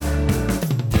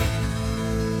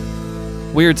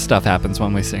Weird stuff happens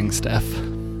when we sing, Steph.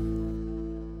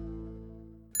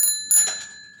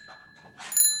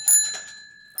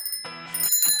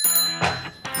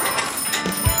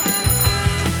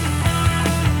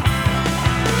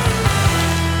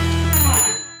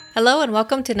 Hello and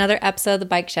welcome to another episode of The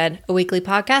Bike Shed, a weekly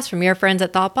podcast from your friends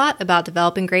at Thoughtbot about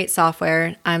developing great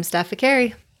software. I'm Steph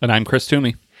Carey. And I'm Chris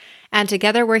Toomey. And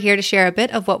together we're here to share a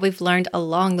bit of what we've learned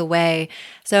along the way.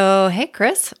 So, hey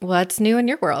Chris, what's new in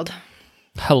your world?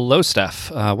 Hello, Steph.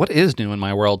 What is new in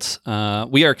my world?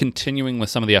 We are continuing with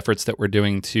some of the efforts that we're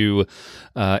doing to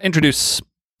introduce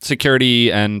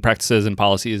security and practices and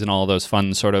policies and all of those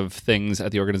fun sort of things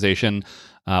at the organization.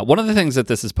 One of the things that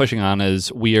this is pushing on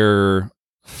is we're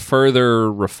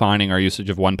further refining our usage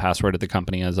of 1Password at the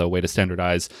company as a way to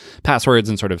standardize passwords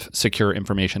and sort of secure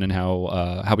information and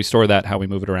how we store that, how we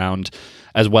move it around,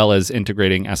 as well as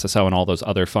integrating SSO and all those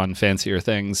other fun, fancier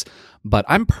things. But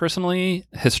I'm personally,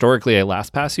 historically, a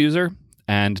LastPass user,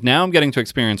 and now I'm getting to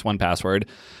experience 1Password.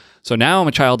 So now I'm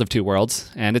a child of two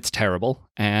worlds, and it's terrible,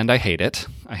 and I hate it.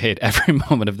 I hate every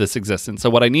moment of this existence. So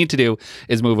what I need to do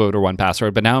is move over to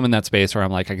 1Password, but now I'm in that space where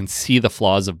I'm like, I can see the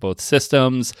flaws of both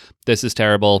systems. This is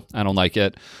terrible. I don't like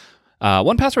it.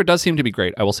 1Password does seem to be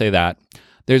great. I will say that.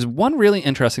 There's one really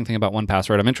interesting thing about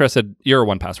 1Password. I'm interested. You're a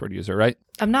 1Password user, right?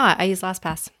 I'm not. I use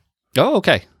LastPass. Oh,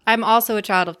 okay. I'm also a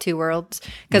child of two worlds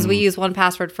because we use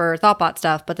 1Password for Thoughtbot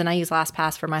stuff, but then I use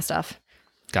LastPass for my stuff.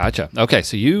 Gotcha. Okay,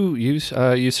 so you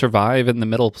survive in the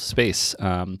middle space.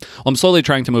 Well, I'm slowly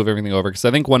trying to move everything over because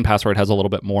I think 1Password has a little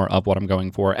bit more of what I'm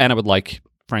going for, and I would like,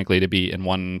 frankly, to be in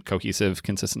one cohesive,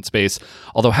 consistent space.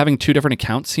 Although having two different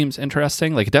accounts seems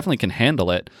interesting. Like, it definitely can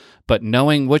handle it, but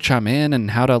knowing which I'm in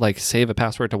and how to like save a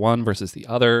password to one versus the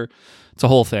other, it's a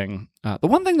whole thing. The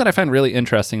one thing that I find really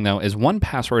interesting, though, is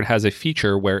 1Password has a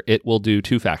feature where it will do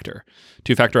two-factor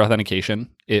authentication.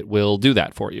 It will do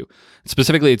that for you.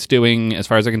 Specifically, it's doing, as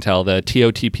far as I can tell, the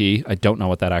TOTP. I don't know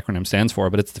what that acronym stands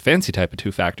for, but it's the fancy type of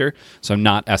two-factor. So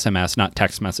not SMS, not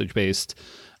text message based,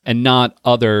 and not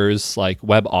others like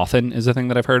WebAuthn is a thing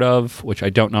that I've heard of, which I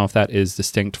don't know if that is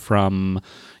distinct from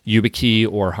YubiKey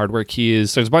or hardware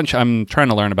keys. There's a bunch. I'm trying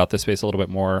to learn about this space a little bit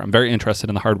more. I'm very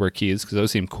interested in the hardware keys because those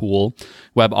seem cool.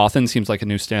 WebAuthn seems like a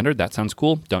new standard. That sounds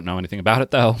cool. Don't know anything about it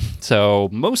though. So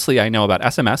mostly I know about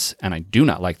SMS, and I do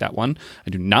not like that one. I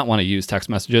do not want to use text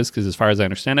messages because as far as I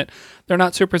understand it, they're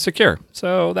not super secure.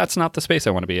 So that's not the space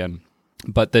I want to be in.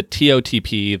 But the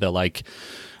TOTP, the like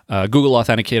Google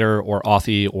Authenticator or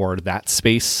Authy or that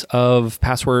space of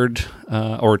password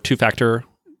or two-factor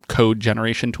code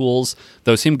generation tools,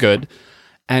 those seem good.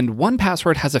 And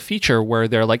 1Password has a feature where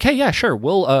they're like, hey, yeah, sure,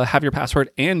 we'll have your password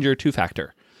and your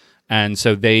two-factor. And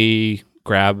so they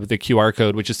grab the QR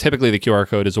code, which is typically the QR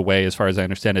code is a way, as far as I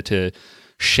understand it, to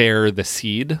share the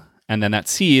seed. And then that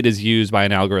seed is used by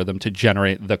an algorithm to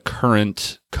generate the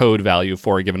current code value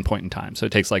for a given point in time. So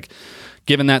it takes like,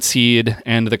 given that seed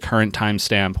and the current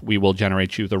timestamp, we will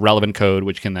generate you the relevant code,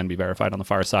 which can then be verified on the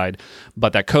far side.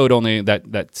 But that code only,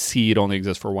 that seed only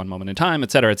exists for one moment in time,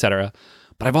 et cetera, et cetera.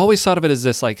 But I've always thought of it as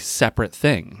this like separate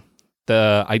thing.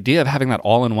 The idea of having that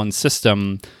all in one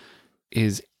system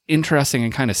is interesting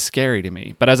and kind of scary to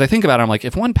me. But as I think about it, I'm like,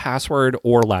 if 1Password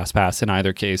or LastPass in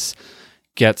either case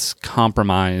gets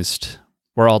compromised,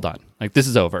 we're all done. Like, this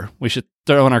is over. We should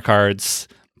throw in our cards,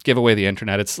 give away the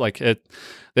internet. It's like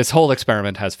this whole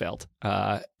experiment has failed,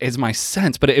 is my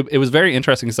sense. But it was very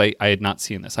interesting because I had not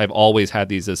seen this. I've always had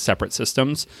these as separate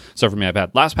systems. So for me, I've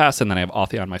had LastPass and then I have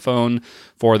Authy on my phone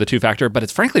for the two-factor, but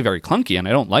it's frankly very clunky and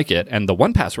I don't like it. And the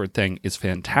 1Password thing is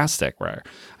fantastic where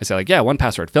I say like, yeah,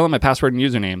 1Password, fill in my password and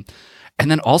username, and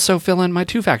then also fill in my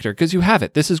two-factor because you have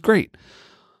it. This is great.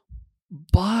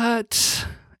 But,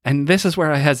 and this is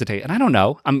where I hesitate, and I don't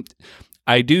know.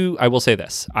 I will say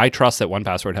this. I trust that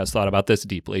 1Password has thought about this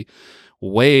deeply,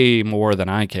 way more than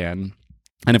I can,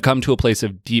 and have come to a place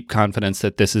of deep confidence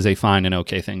that this is a fine and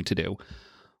okay thing to do.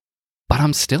 But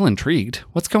I'm still intrigued.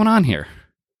 What's going on here?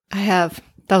 That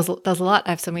was a lot. I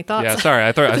have so many thoughts. Yeah, sorry.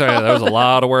 I thought that was a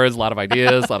lot of words, a lot of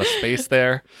ideas, a lot of space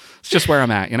there. It's just where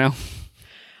I'm at, you know?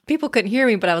 People couldn't hear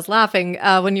me, but I was laughing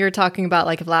when you were talking about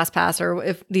like if LastPass or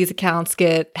if these accounts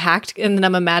get hacked. And then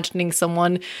I'm imagining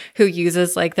someone who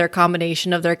uses like their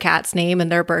combination of their cat's name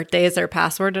and their birthday as their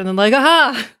password. And then like,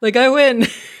 aha, like I win.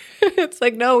 It's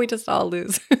like, no, we just all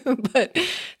lose. But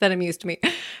that amused me.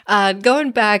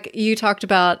 Going back, you talked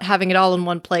about having it all in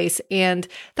one place. And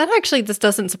that actually, this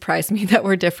doesn't surprise me that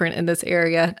we're different in this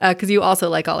area because you also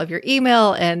like all of your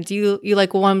email and you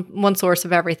like one source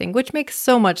of everything, which makes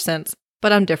so much sense.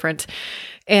 But I'm different.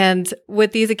 And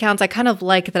with these accounts, I kind of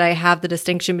like that I have the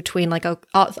distinction between like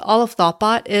all of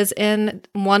Thoughtbot is in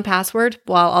 1Password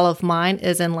while all of mine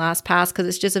is in LastPass, because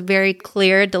it's just a very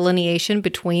clear delineation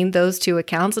between those two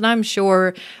accounts. And I'm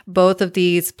sure both of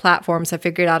these platforms have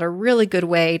figured out a really good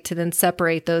way to then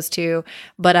separate those two.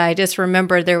 But I just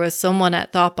remember there was someone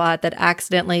at Thoughtbot that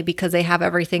accidentally, because they have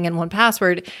everything in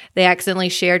 1Password, they accidentally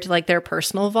shared like their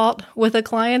personal vault with a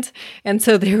client. And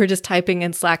so they were just typing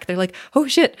in Slack. They're like, oh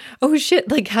shit,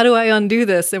 like, how do I undo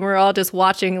this? And we're all just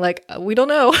watching like, we don't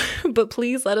know, but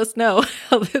please let us know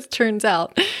how this turns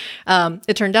out.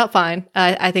 It turned out fine.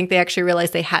 I think they actually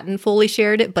realized they hadn't fully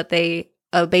shared it, but they,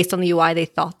 based on the UI, they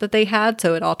thought that they had.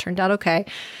 So it all turned out okay.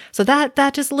 So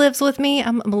that just lives with me.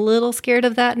 I'm a little scared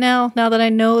of that now that I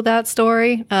know that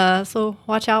story. So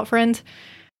watch out, friend.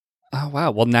 Oh,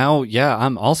 wow. Well, now, yeah,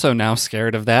 I'm also now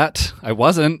scared of that. I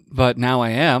wasn't, but now I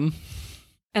am.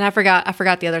 And I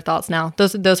forgot the other thoughts now.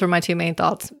 Those were my two main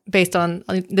thoughts based on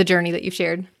the journey that you've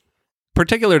shared.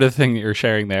 Particular to the thing that you're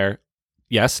sharing there,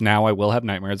 yes, now I will have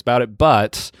nightmares about it,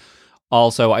 but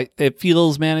also it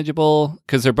feels manageable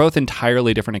because they're both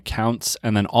entirely different accounts,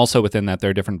 and then also within that,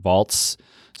 there are different vaults.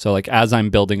 So like as I'm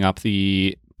building up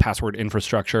the password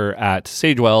infrastructure at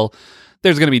Sagewell,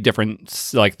 there's going to be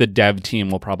different, like the dev team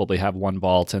will probably have one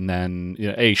vault and then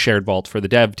a shared vault for the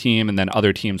dev team, and then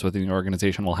other teams within the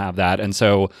organization will have that. And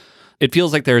so it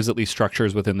feels like there's at least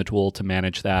structures within the tool to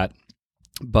manage that.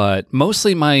 But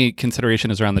mostly my consideration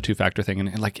is around the two-factor thing.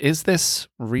 And like, is this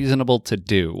reasonable to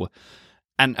do?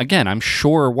 And again, I'm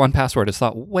sure 1Password has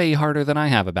thought way harder than I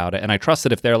have about it. And I trust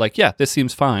that if they're like, yeah, this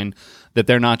seems fine, that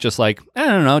they're not just like, I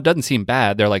don't know, it doesn't seem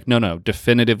bad. They're like, no,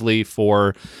 definitively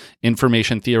for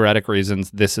information theoretic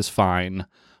reasons, this is fine.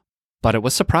 But it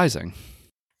was surprising.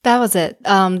 That was it.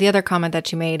 The other comment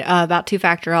that you made about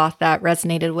two-factor auth, that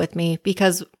resonated with me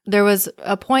because there was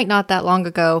a point not that long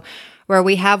ago where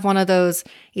we have one of those,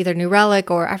 either New Relic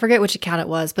or I forget which account it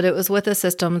was, but it was with the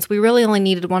systems. We really only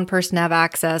needed one person to have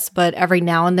access, but every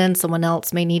now and then someone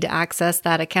else may need to access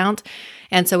that account.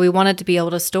 And so we wanted to be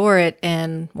able to store it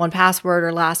in 1Password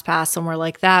or LastPass, somewhere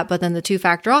like that. But then the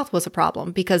two-factor auth was a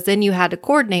problem because then you had to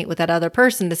coordinate with that other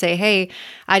person to say, hey,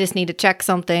 I just need to check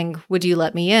something. Would you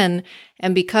let me in?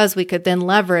 And because we could then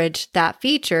leverage that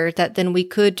feature, that then we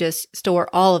could just store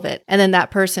all of it. And then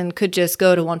that person could just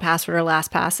go to 1Password or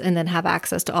LastPass and then have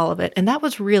access to all of it. And that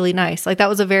was really nice. Like that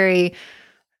was a very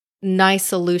nice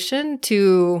solution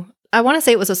to, I want to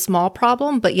say it was a small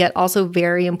problem, but yet also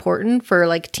very important for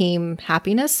like team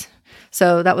happiness.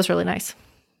 So that was really nice.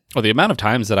 Well, the amount of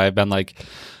times that I've been like,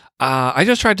 I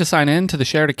just tried to sign in to the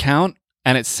shared account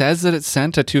and it says that it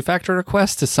sent a two-factor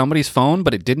request to somebody's phone,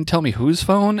 but it didn't tell me whose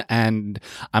phone. And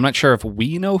I'm not sure if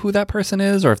we know who that person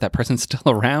is or if that person's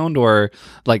still around, or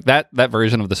like that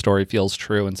version of the story feels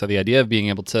true. And so the idea of being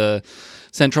able to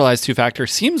centralize two-factor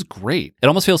seems great. It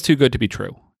almost feels too good to be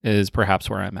true is perhaps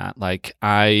where I'm at. Like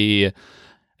I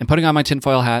am putting on my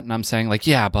tinfoil hat and I'm saying like,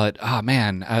 yeah, but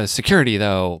security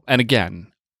though. And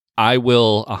again, I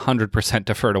will 100%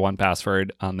 defer to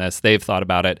 1Password on this. They've thought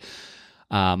about it.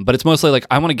 But it's mostly like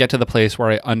I want to get to the place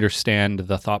where I understand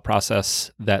the thought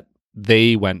process that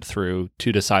they went through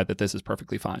to decide that this is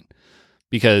perfectly fine.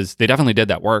 Because they definitely did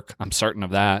that work. I'm certain of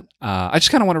that. I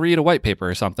just kind of want to read a white paper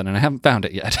or something, and I haven't found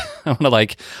it yet. I want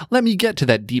to let me get to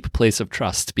that deep place of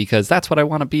trust, because that's what I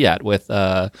want to be at with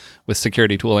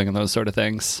security tooling and those sort of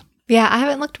things. Yeah, I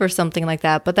haven't looked for something like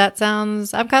that, but I'm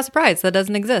kind of surprised that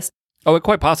doesn't exist. Oh, it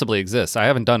quite possibly exists. I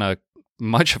haven't done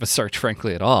much of a search,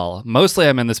 frankly, at all. Mostly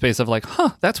I'm in the space of like,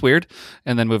 that's weird,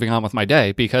 and then moving on with my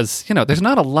day, because, there's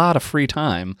not a lot of free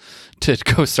time to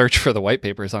go search for the white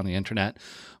papers on the internet.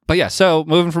 But yeah, so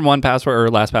moving from 1Password or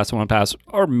LastPass to 1Pass,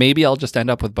 or maybe I'll just end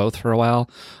up with both for a while.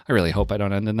 I really hope I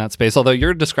don't end in that space, although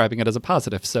you're describing it as a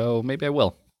positive, so maybe I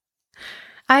will.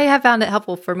 I have found it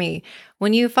helpful for me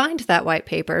when you find that white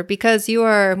paper, because you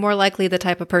are more likely the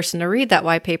type of person to read that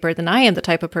white paper than I am the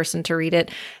type of person to read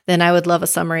it. Then I would love a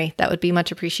summary. That would be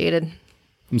much appreciated.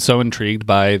 I'm so intrigued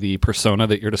by the persona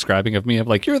that you're describing of me, of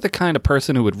like, you're the kind of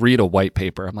person who would read a white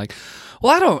paper. I'm like,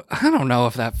 well, I don't know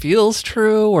if that feels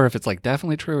true, or if it's like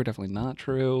definitely true or definitely not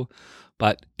true.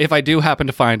 But if I do happen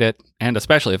to find it, and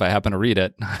especially if I happen to read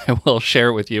it, I will share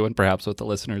it with you and perhaps with the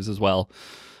listeners as well.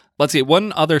 Let's see,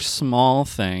 one other small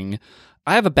thing.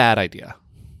 I have a bad idea.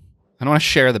 I don't want to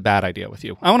share the bad idea with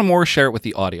you. I want to more share it with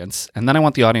the audience. And then I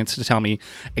want the audience to tell me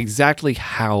exactly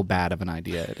how bad of an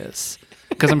idea it is.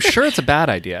 Because I'm sure it's a bad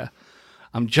idea.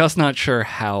 I'm just not sure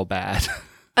how bad.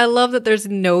 I love that there's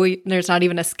not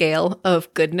even a scale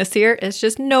of goodness here. It's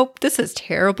just, nope, this is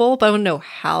terrible, but I don't know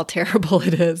how terrible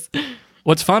it is.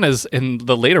 What's fun is in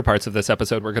the later parts of this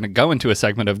episode, we're going to go into a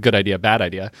segment of good idea, bad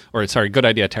idea, or sorry, good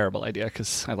idea, terrible idea,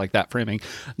 because I like that framing.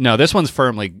 No, this one's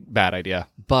firmly bad idea,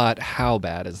 but how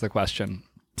bad is the question?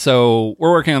 So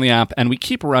we're working on the app and we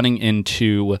keep running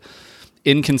into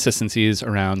inconsistencies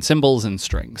around symbols and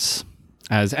strings.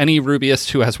 As any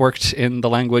Rubyist who has worked in the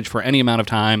language for any amount of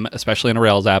time, especially in a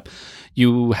Rails app,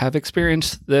 you have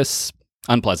experienced this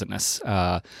unpleasantness.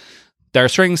 There are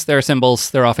strings, there are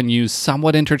symbols. They're often used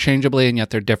somewhat interchangeably, and yet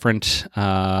they're different.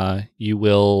 You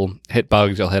will hit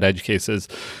bugs, you'll hit edge cases,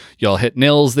 you'll hit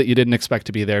nils that you didn't expect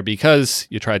to be there because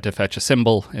you tried to fetch a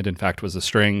symbol. It in fact was a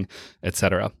string,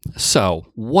 etc. So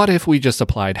what if we just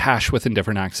applied hash with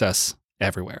indifferent access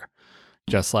everywhere?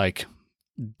 Just like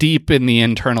deep in the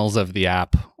internals of the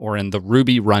app or in the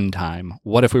Ruby runtime,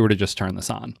 what if we were to just turn this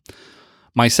on?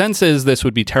 My sense is this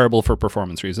would be terrible for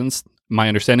performance reasons. My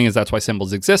understanding is that's why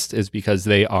symbols exist, is because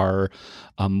they are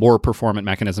a more performant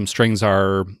mechanism. Strings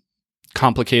are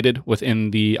complicated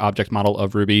within the object model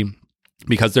of Ruby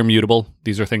because they're mutable.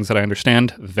 These are things that I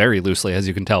understand very loosely, as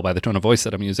you can tell by the tone of voice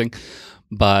that I'm using.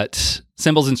 But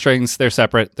symbols and strings, they're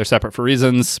separate. They're separate for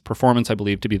reasons. Performance, I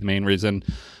believe, to be the main reason.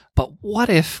 But what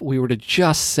if we were to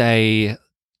just say,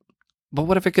 but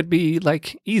what if it could be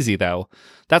like easy though?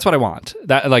 That's what I want.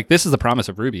 That like this is the promise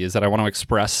of Ruby, is that I want to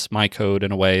express my code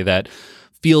in a way that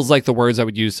feels like the words I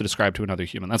would use to describe to another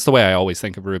human. That's the way I always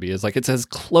think of Ruby, is like it's as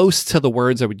close to the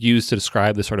words I would use to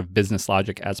describe the sort of business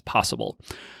logic as possible.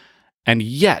 And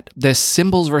yet this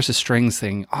symbols versus strings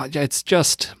thing, it's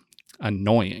just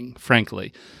annoying,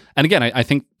 frankly. And again, I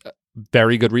think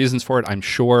very good reasons for it, I'm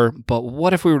sure. But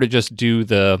what if we were to just do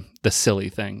the silly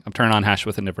thing of turn on hash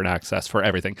with indifferent access for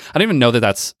everything? I don't even know that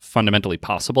that's fundamentally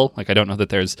possible. Like, I don't know that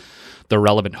there's the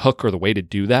relevant hook or the way to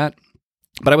do that.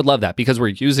 But I would love that because we're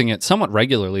using it somewhat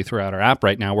regularly throughout our app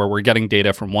right now, where we're getting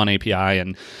data from one API,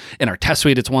 and in our test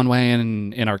suite, it's one way,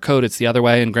 and in our code, it's the other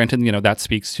way. And granted, that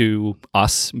speaks to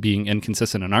us being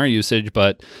inconsistent in our usage,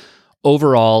 but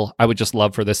overall, I would just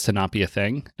love for this to not be a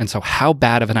thing. And so how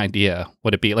bad of an idea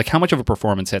would it be? Like, how much of a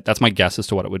performance hit? That's my guess as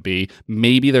to what it would be.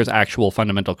 Maybe there's actual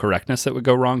fundamental correctness that would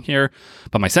go wrong here.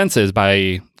 But my sense is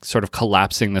by sort of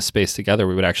collapsing this space together,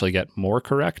 we would actually get more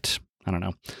correct. I don't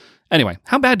know. Anyway,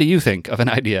 how bad do you think of an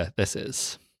idea this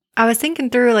is? I was thinking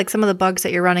through like some of the bugs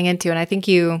that you're running into, and I think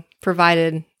you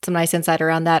provided some nice insight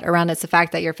around that. Around it's the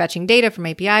fact that you're fetching data from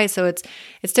APIs. So it's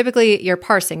typically you're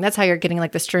parsing. That's how you're getting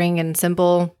like the string and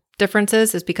symbol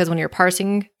differences, is because when you're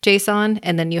parsing JSON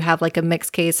and then you have like a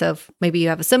mixed case of maybe you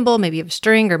have a symbol, maybe you have a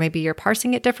string, or maybe you're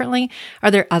parsing it differently.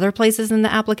 Are there other places in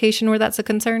the application where that's a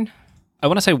concern? I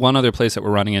want to say one other place that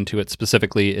we're running into it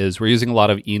specifically is we're using a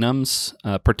lot of enums,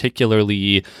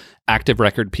 particularly active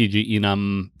record PG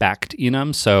enum backed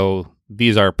enums. So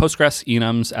these are Postgres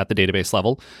enums at the database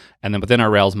level. And then within our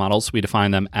Rails models, we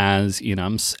define them as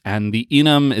enums. And the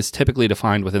enum is typically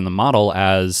defined within the model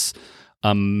as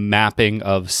a mapping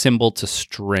of symbol to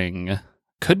string.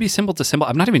 Could be symbol to symbol.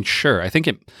 I'm not even sure. I think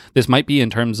this might be in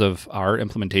terms of our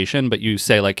implementation, but you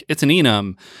say like, it's an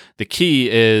enum. The key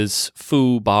is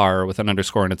foo bar with an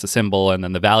underscore and it's a symbol. And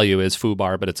then the value is foo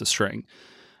bar, but it's a string.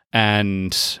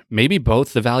 And maybe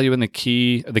both the value and the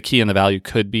key and the value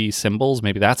could be symbols.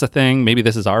 Maybe that's a thing. Maybe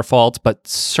this is our fault. But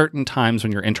certain times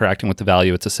when you're interacting with the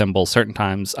value, it's a symbol. Certain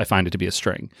times I find it to be a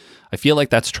string. I feel like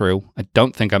that's true. I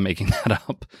don't think I'm making that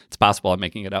up. It's possible I'm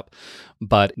making it up.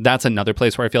 But that's another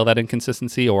place where I feel that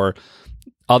inconsistency, or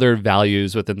other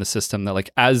values within the system that, like,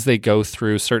 as they go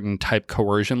through certain type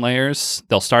coercion layers,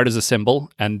 they'll start as a symbol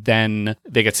and then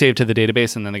they get saved to the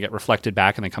database and then they get reflected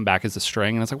back and they come back as a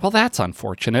string. And it's like, well, that's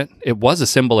unfortunate. It was a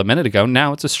symbol a minute ago.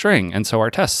 Now it's a string. And so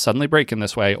our tests suddenly break in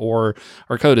this way, or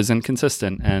our code is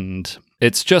inconsistent. And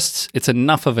it's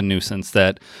enough of a nuisance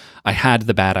that I had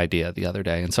the bad idea the other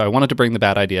day. And so I wanted to bring the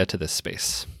bad idea to this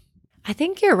space. I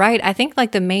think you're right. I think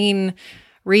like the main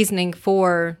reasoning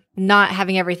for not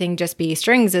having everything just be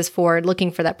strings is for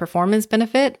looking for that performance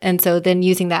benefit. And so then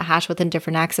using that hash with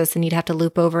indifferent access, and you'd have to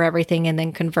loop over everything and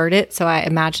then convert it. So I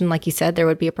imagine, like you said, there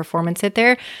would be a performance hit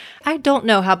there. I don't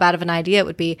know how bad of an idea it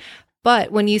would be.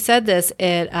 But when you said this,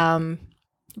 it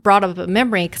brought up a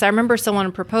memory, because I remember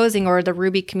someone proposing, or the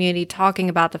Ruby community talking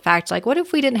about the fact, like, what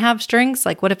if we didn't have strings?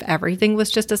 Like, what if everything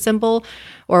was just a symbol?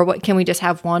 Or what, can we just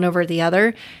have one over the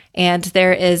other? And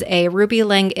there is a Ruby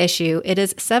Lang issue. It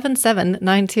is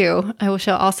 7792. I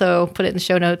shall also put it in the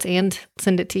show notes and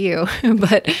send it to you.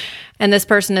 And this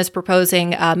person is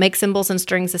proposing make symbols and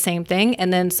strings the same thing.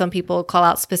 And then some people call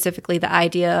out specifically the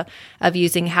idea of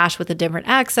using hash with a different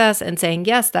access and saying,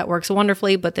 yes, that works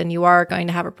wonderfully, but then you are going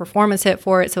to have a performance hit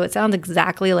for it. So it sounds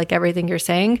exactly like everything you're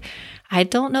saying. I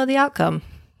don't know the outcome.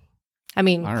 I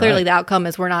mean, clearly the outcome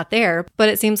is we're not there, but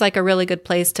it seems like a really good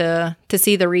place to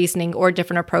see the reasoning or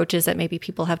different approaches that maybe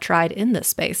people have tried in this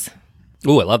space.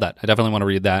 Oh, I love that. I definitely want to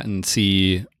read that and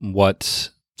see what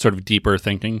sort of deeper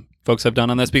thinking folks have done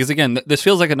on this. Because again, this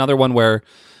feels like another one where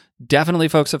definitely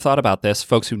folks have thought about this,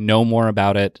 folks who know more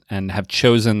about it and have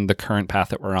chosen the current path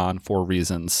that we're on for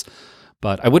reasons.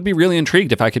 But I would be really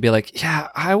intrigued if I could be like, yeah,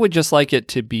 I would just like it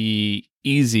to be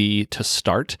easy to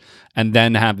start and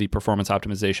then have the performance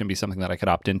optimization be something that I could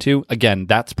opt into. Again,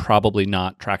 that's probably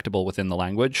not tractable within the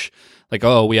language. Like,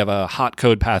 oh, we have a hot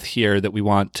code path here that we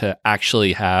want to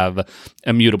actually have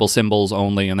immutable symbols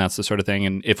only, and that's the sort of thing.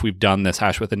 And if we've done this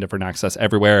hash with indifferent access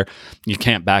everywhere, you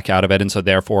can't back out of it. And so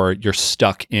therefore, you're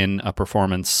stuck in a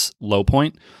performance low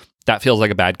point. That feels like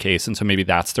a bad case. And so maybe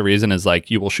that's the reason, is like,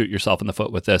 you will shoot yourself in the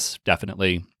foot with this,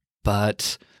 definitely.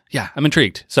 But yeah, I'm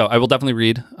intrigued. So I will definitely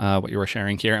read what you were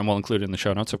sharing here, and we'll include it in the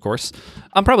show notes, of course.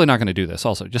 I'm probably not going to do this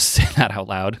also, just say that out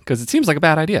loud, because it seems like a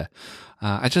bad idea.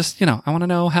 I just, I want to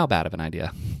know how bad of an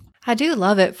idea. I do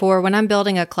love it for when I'm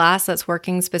building a class that's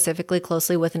working specifically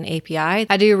closely with an API.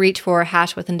 I do reach for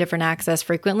hash with indifferent access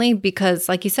frequently because,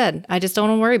 like you said, I just don't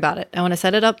want to worry about it. I want to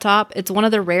set it up top. It's one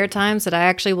of the rare times that I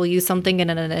actually will use something in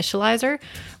an initializer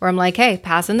where I'm like, hey,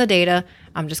 pass in the data.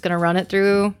 I'm just going to run it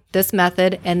through this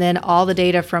method, and then all the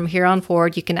data from here on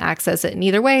forward, you can access it in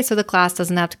either way, so the class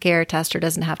doesn't have to care, tester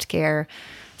doesn't have to care.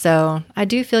 So I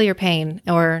do feel your pain,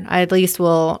 or I at least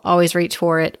will always reach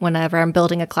for it whenever I'm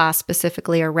building a class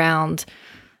specifically around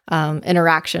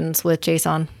interactions with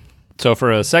JSON. So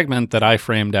for a segment that I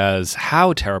framed as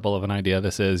how terrible of an idea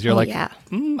this is, you're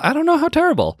I don't know how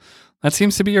terrible. That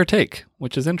seems to be your take,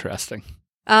 which is interesting.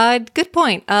 Good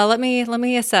point. Let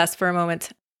me assess for a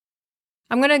moment.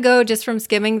 I'm going to go just from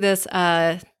skimming this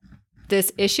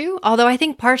issue, although I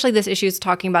think partially this issue is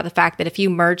talking about the fact that if you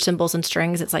merge symbols and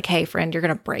strings, it's like, hey, friend, you're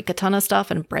going to break a ton of stuff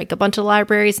and break a bunch of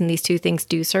libraries, and these two things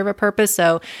do serve a purpose.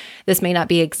 So this may not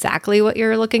be exactly what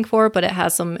you're looking for, but it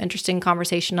has some interesting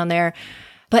conversation on there.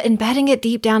 But embedding it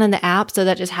deep down in the app so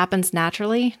that just happens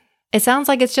naturally, it sounds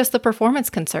like it's just the performance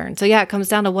concern. So yeah, it comes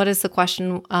down to what is the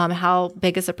question, how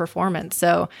big is the performance?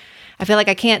 So I feel like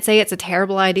I can't say it's a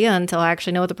terrible idea until I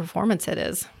actually know what the performance hit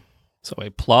is. So a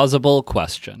plausible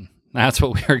question. That's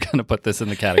what we are going to put this in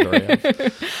the category of.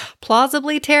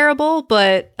 Plausibly terrible,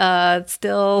 but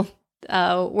still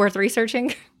worth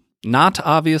researching.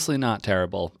 Obviously not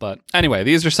terrible. But anyway,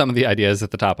 these are some of the ideas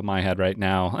at the top of my head right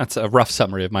now. That's a rough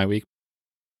summary of my week.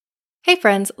 Hey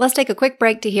friends, let's take a quick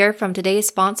break to hear from today's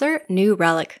sponsor, New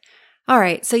Relic. All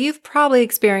right, so you've probably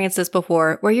experienced this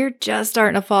before where you're just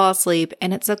starting to fall asleep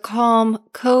and it's a calm,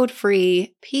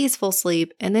 code-free, peaceful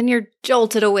sleep, and then you're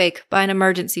jolted awake by an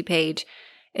emergency page.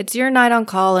 It's your night on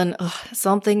call and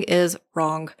something is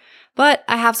wrong. But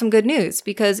I have some good news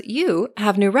because you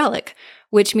have New Relic,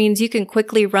 which means you can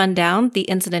quickly run down the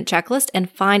incident checklist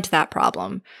and find that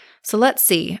problem. So let's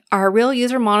see, our real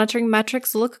user monitoring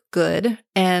metrics look good,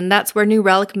 and that's where New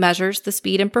Relic measures the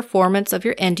speed and performance of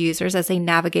your end users as they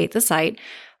navigate the site.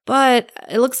 But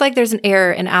it looks like there's an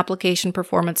error in application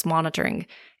performance monitoring.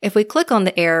 If we click on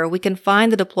the error, we can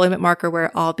find the deployment marker where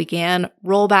it all began,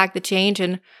 roll back the change,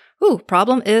 and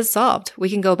problem is solved.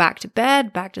 We can go back to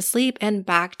bed, back to sleep, and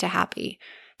back to happy.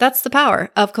 That's the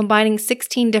power of combining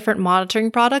 16 different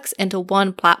monitoring products into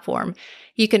one platform.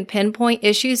 You can pinpoint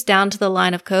issues down to the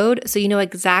line of code so you know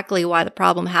exactly why the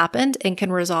problem happened and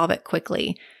can resolve it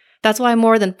quickly. That's why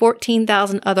more than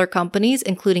 14,000 other companies,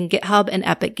 including GitHub and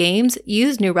Epic Games,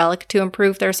 use New Relic to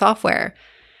improve their software.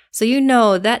 So you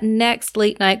know that next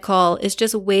late night call is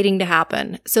just waiting to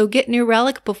happen. So get New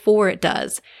Relic before it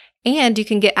does. And you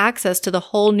can get access to the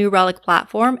whole New Relic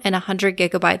platform and 100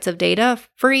 gigabytes of data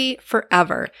free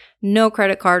forever. No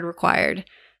credit card required.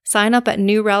 Sign up at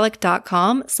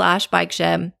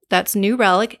newrelic.com/bikeshed. That's New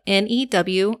Relic,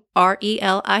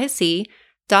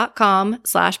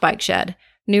 NEWRELIC.com/bikeshed.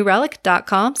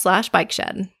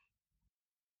 newrelic.com/bikeshed.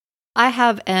 I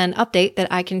have an update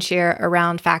that I can share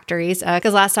around factories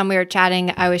because last time we were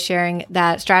chatting, I was sharing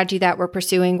that strategy that we're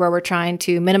pursuing where we're trying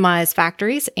to minimize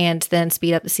factories and then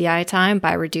speed up the CI time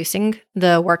by reducing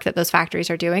the work that those factories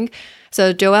are doing.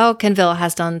 So Joel Kinville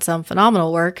has done some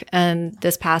phenomenal work and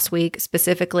this past week,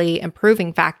 specifically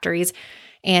improving factories.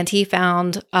 And he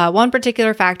found one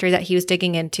particular factory that he was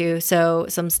digging into. So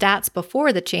some stats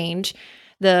before the change.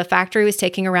 The factory was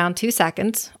taking around 2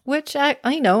 seconds, which I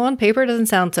know on paper doesn't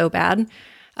sound so bad,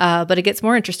 but it gets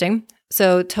more interesting.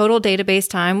 So total database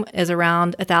time is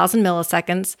around 1,000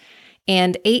 milliseconds,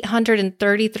 and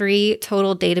 833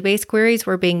 total database queries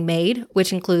were being made,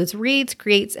 which includes reads,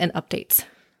 creates, and updates.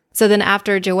 So then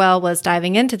after Joelle was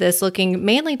diving into this, looking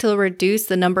mainly to reduce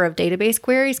the number of database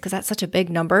queries, because that's such a big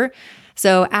number.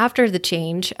 So after the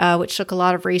change, which took a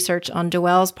lot of research on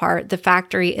Joelle's part, the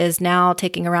factory is now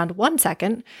taking around 1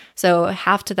 second. So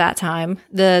half to that time.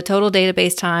 The total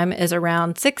database time is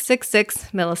around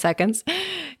 666 milliseconds.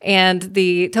 And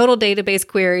the total database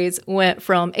queries went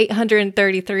from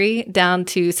 833 down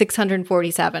to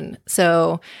 647.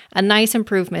 So a nice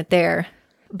improvement there.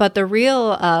 But the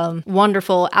real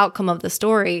wonderful outcome of the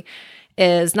story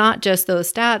is not just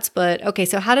those stats, but okay,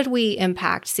 so how did we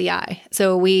impact CI?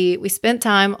 So we spent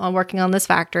time on working on this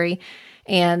factory,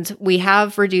 and we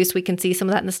have reduced, we can see some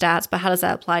of that in the stats, but how does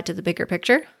that apply to the bigger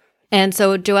picture? And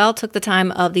so Joelle took the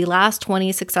time of the last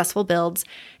 20 successful builds,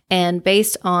 and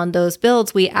based on those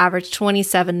builds, we averaged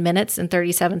 27 minutes and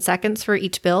 37 seconds for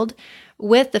each build.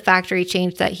 With the factory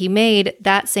change that he made,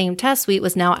 that same test suite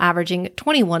was now averaging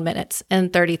 21 minutes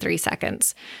and 33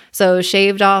 seconds. So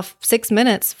shaved off 6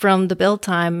 minutes from the build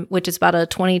time, which is about a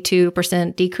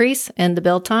 22% decrease in the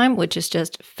build time, which is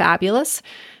just fabulous.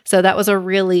 So that was a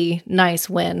really nice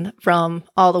win from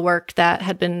all the work that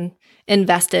had been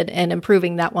invested in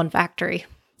improving that one factory.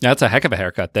 That's a heck of a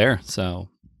haircut there. So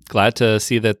glad to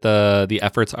see that the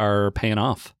efforts are paying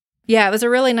off. Yeah, it was a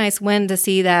really nice win to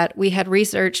see that we had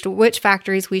researched which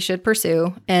factories we should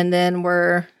pursue, and then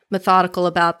we're methodical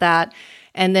about that.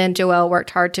 And then Joelle worked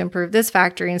hard to improve this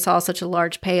factory and saw such a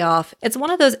large payoff. It's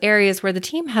one of those areas where the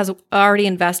team has already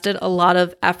invested a lot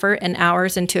of effort and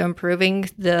hours into improving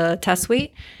the test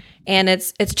suite. And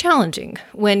it's challenging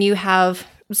when you have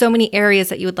so many areas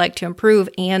that you would like to improve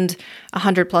and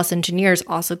 100 plus engineers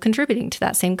also contributing to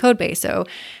that same code base. So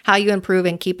how you improve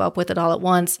and keep up with it all at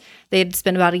once. They'd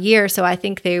spent about a year. So I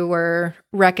think they were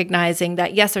recognizing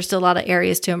that, yes, there's still a lot of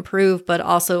areas to improve, but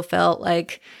also felt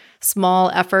like small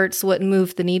efforts wouldn't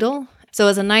move the needle. So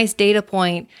as a nice data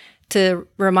point to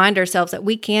remind ourselves that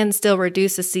we can still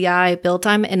reduce the CI build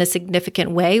time in a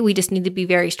significant way. We just need to be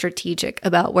very strategic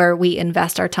about where we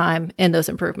invest our time in those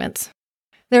improvements.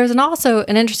 There was also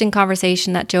an interesting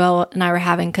conversation that Joelle and I were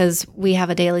having because we have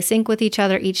a daily sync with each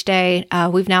other each day.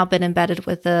 We've now been embedded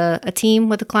with a team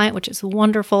with a client, which is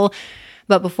wonderful.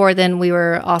 But before then, we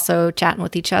were also chatting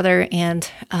with each other,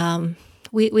 and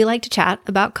we like to chat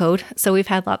about code. So we've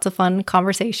had lots of fun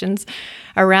conversations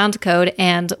around code.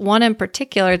 And one in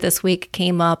particular this week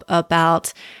came up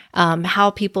about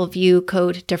how people view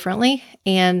code differently.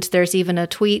 And there's even a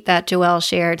tweet that Joelle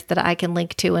shared that I can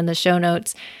link to in the show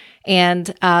notes. And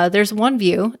there's one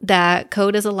view that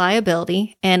code is a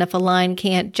liability, and if a line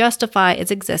can't justify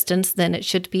its existence, then it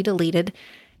should be deleted.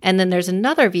 And then there's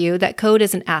another view that code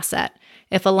is an asset.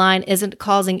 If a line isn't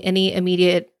causing any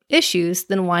immediate issues,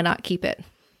 then why not keep it?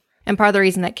 And part of the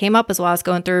reason that came up is while I was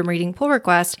going through and reading pull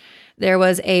request, there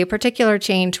was a particular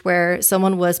change where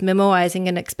someone was memoizing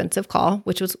an expensive call,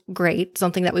 which was great,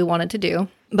 something that we wanted to do.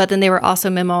 But then they were also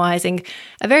memoizing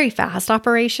a very fast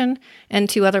operation in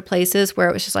two other places where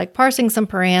it was just like parsing some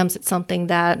params. It's something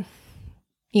that,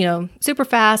 super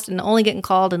fast and only getting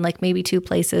called in like maybe two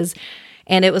places.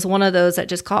 And it was one of those that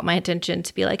just caught my attention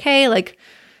to be like, hey,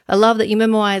 I love that you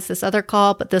memoized this other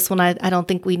call, but this one, I don't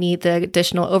think we need the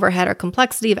additional overhead or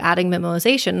complexity of adding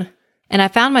memoization. And I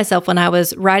found myself when I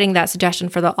was writing that suggestion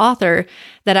for the author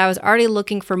that I was already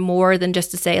looking for more than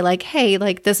just to say like, hey,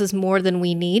 this is more than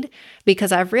we need,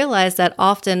 because I've realized that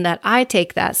often that I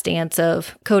take that stance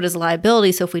of code is a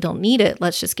liability. So if we don't need it,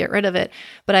 let's just get rid of it.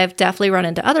 But I've definitely run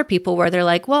into other people where they're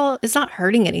like, well, it's not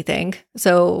hurting anything.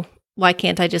 So why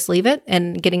can't I just leave it?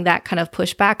 And getting that kind of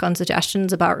pushback on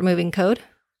suggestions about removing code.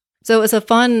 So it was a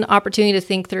fun opportunity to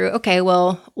think through, okay,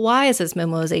 well, why is this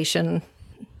memoization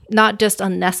not just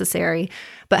unnecessary,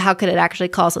 but how could it actually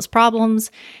cause us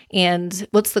problems? And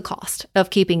what's the cost of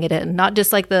keeping it in? Not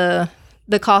just like the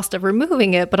cost of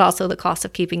removing it, but also the cost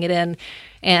of keeping it in.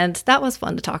 And that was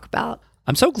fun to talk about.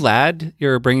 I'm so glad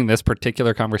you're bringing this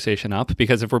particular conversation up,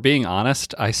 because if we're being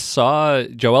honest, I saw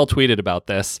Joelle tweeted about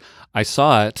this. I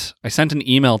saw it. I sent an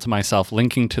email to myself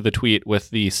linking to the tweet with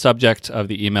the subject of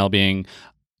the email being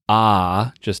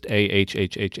just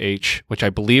AHHHH, which I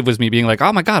believe was me being like,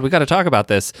 oh my God, we got to talk about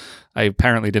this. I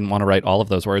apparently didn't want to write all of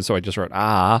those words, so I just wrote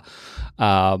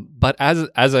But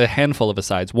as a handful of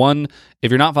asides, one,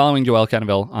 if you're not following Joelle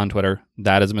Kenneville on Twitter,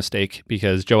 that is a mistake,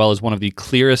 because Joelle is one of the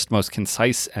clearest, most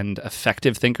concise and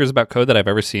effective thinkers about code that I've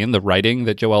ever seen. The writing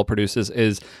that Joelle produces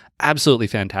is absolutely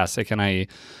fantastic. And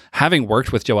having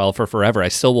worked with Joelle for forever, I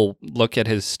still will look at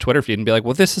his Twitter feed and be like,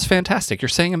 well, this is fantastic. You're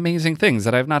saying amazing things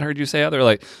that I've not heard you say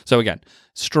So again,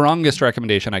 strongest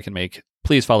recommendation I can make.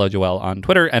 please follow Joelle on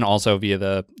Twitter and also via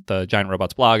the Giant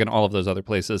Robots blog and all of those other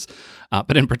places.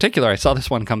 But in particular, I saw this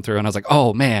one come through and I was like,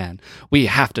 oh man, we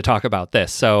have to talk about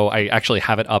this. So I actually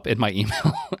have it up in my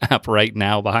email app right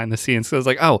now behind the scenes. So I was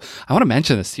like, oh, I want to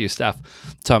mention this to you, Steph.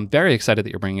 So I'm very excited that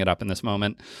you're bringing it up in this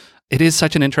moment. It is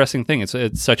such an interesting thing.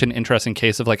 It's such an interesting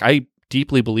case of like, I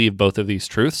deeply believe both of these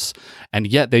truths, and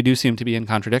yet they do seem to be in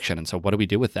contradiction. And so what do we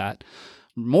do with that?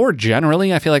 More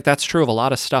generally, I feel like that's true of a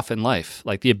lot of stuff in life,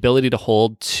 like the ability to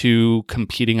hold two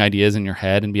competing ideas in your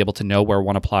head and be able to know where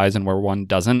one applies and where one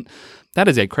doesn't. That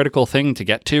is a critical thing to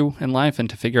get to in life and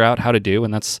to figure out how to do.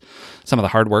 And that's some of the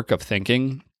hard work of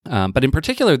thinking. But in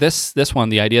particular, this one,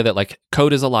 the idea that like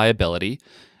code is a liability.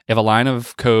 If a line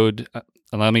of code,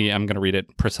 I'm going to read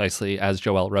it precisely as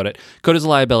Joelle wrote it. Code is a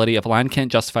liability. If a line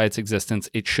can't justify its existence,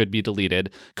 it should be deleted.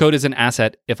 Code is an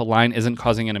asset. If a line isn't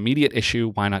causing an immediate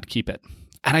issue, why not keep it?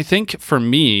 And I think for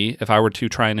me, if I were to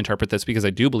try and interpret this, because I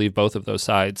do believe both of those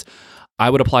sides, I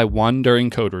would apply one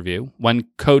during code review. When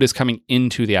code is coming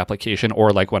into the application, or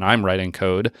like when I'm writing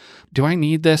code, do I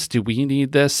need this? Do we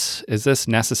need this? Is this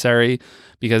necessary?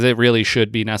 Because it really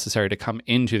should be necessary to come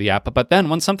into the app. But then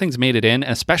once something's made it in,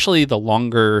 especially the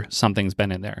longer something's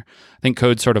been in there, I think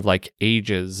code sort of like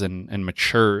ages and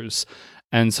matures.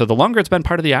 And so the longer it's been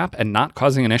part of the app and not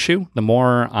causing an issue, the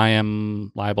more I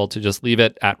am liable to just leave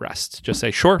it at rest. Just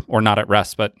say sure, or not at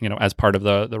rest, but as part of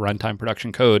the runtime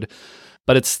production code.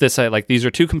 But it's this, like, these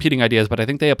are two competing ideas, but I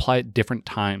think they apply at different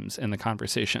times in the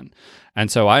conversation. And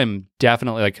so I'm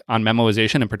definitely, like, on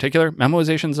memoization in particular,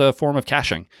 memoization's a form of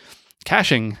caching.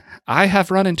 Caching, I have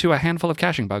run into a handful of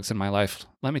caching bugs in my life.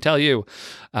 Let me tell you,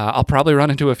 I'll probably run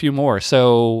into a few more.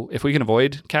 So if we can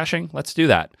avoid caching, let's do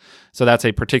that. So that's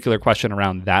a particular question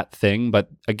around that thing. But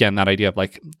again, that idea of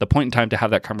like the point in time to have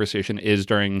that conversation is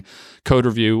during code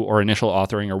review or initial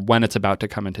authoring or when it's about to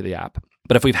come into the app.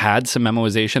 But if we've had some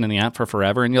memoization in the app for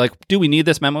forever and you're like, do we need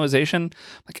this memoization?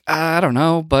 Like, I don't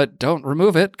know, but don't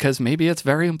remove it because maybe it's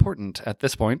very important at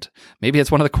this point. Maybe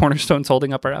it's one of the cornerstones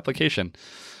holding up our application.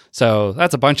 So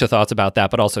that's a bunch of thoughts about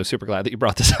that, but also super glad that you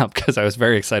brought this up because I was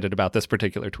very excited about this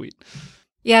particular tweet.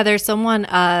 Yeah, there's someone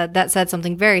that said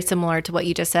something very similar to what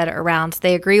you just said around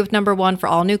they agree with number one for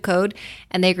all new code,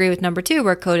 and they agree with number two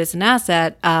where code is an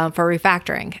asset for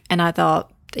refactoring. And I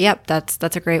thought, yep,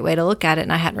 that's a great way to look at it.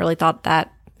 And I hadn't really thought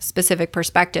that specific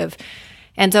perspective.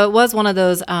 And so it was one of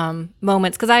those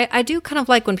moments, because I do kind of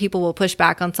like when people will push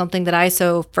back on something that I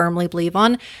so firmly believe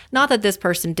on. Not that this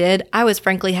person did. I was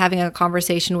frankly having a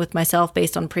conversation with myself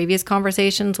based on previous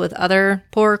conversations with other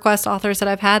pull request authors that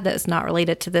I've had that is not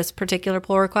related to this particular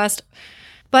pull request.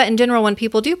 But in general, when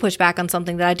people do push back on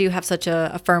something that I do have such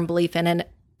a firm belief in, and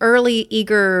early,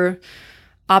 eager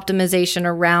optimization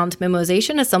around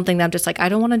memoization is something that I'm just like, I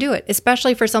don't want to do it,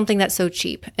 especially for something that's so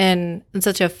cheap and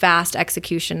such a fast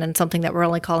execution and something that we're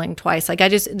only calling twice. Like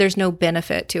there's no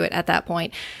benefit to it at that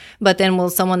point. But then when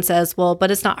someone says, well,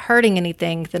 but it's not hurting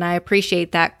anything, then I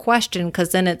appreciate that question,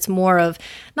 because then it's more of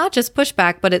not just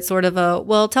pushback, but it's sort of a,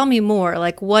 well, tell me more.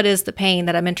 Like, what is the pain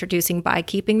that I'm introducing by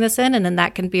keeping this in? And then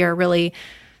that can be a really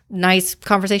nice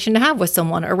conversation to have with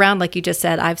someone around, like you just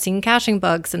said, I've seen caching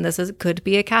bugs and could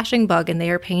be a caching bug and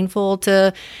they are painful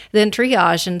to then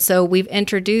triage. And so we've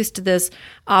introduced this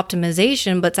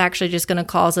optimization, but it's actually just going to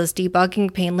cause us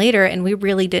debugging pain later. And we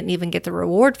really didn't even get the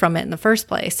reward from it in the first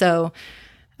place. So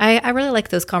I really like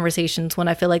those conversations when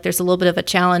I feel like there's a little bit of a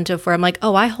challenge of where I'm like,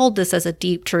 oh, I hold this as a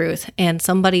deep truth and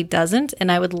somebody doesn't.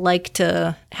 And I would like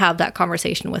to have that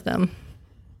conversation with them.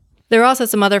 There were also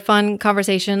some other fun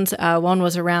conversations. One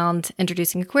was around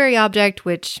introducing a query object,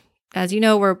 which, as you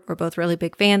know, we're both really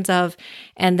big fans of.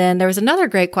 And then there was another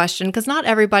great question, because not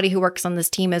everybody who works on this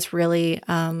team is really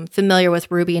familiar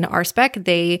with Ruby and RSpec.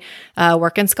 They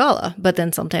work in Scala, but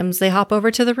then sometimes they hop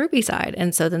over to the Ruby side.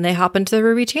 And so then they hop into the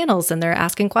Ruby channels and they're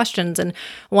asking questions. And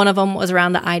one of them was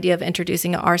around the idea of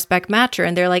introducing an RSpec matcher.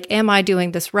 And they're like, am I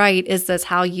doing this right? Is this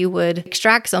how you would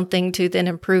extract something to then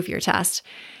improve your test?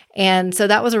 And so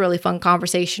that was a really fun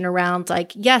conversation around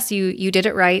like, yes, you did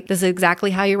it right. This is exactly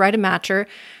how you write a matcher.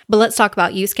 But let's talk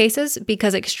about use cases,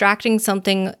 because extracting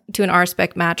something to an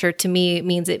RSpec matcher to me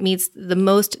means it meets the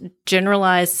most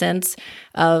generalized sense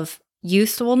of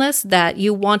usefulness, that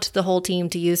you want the whole team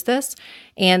to use this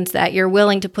and that you're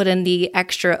willing to put in the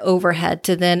extra overhead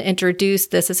to then introduce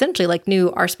this essentially like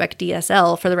new RSpec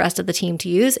DSL for the rest of the team to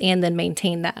use and then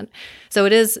maintain that. So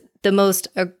it is the most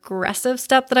aggressive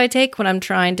step that I take when I'm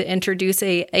trying to introduce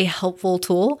a helpful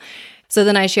tool. So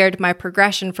then I shared my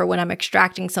progression for when I'm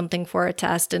extracting something for a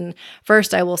test. And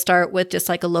first I will start with just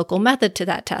like a local method to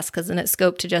that test, because then it's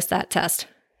scoped to just that test.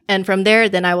 And from there,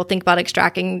 then I will think about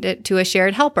extracting it to a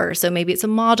shared helper. So maybe it's a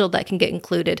module that can get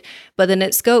included, but then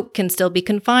its scope can still be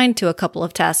confined to a couple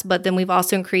of tests. But then we've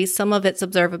also increased some of its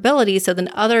observability. So then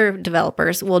other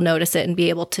developers will notice it and be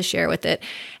able to share with it.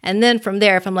 And then from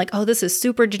there, if I'm like, oh, this is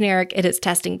super generic, it is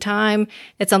testing time,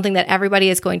 it's something that everybody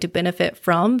is going to benefit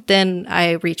from, then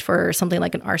I reach for something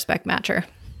like an RSpec matcher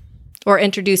or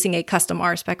introducing a custom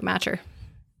RSpec matcher.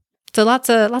 So lots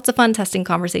of fun testing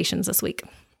conversations this week.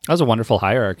 That was a wonderful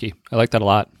hierarchy. I like that a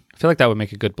lot. I feel like that would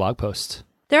make a good blog post.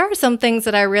 There are some things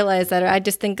that I realize that I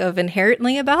just think of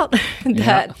inherently about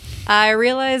that I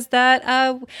realize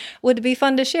that would be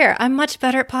fun to share. I'm much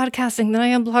better at podcasting than I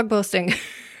am blog posting.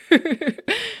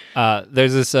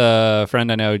 There's this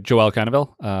friend I know, Joelle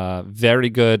Cannaville,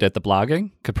 very good at the blogging,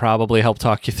 could probably help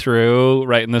talk you through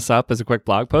writing this up as a quick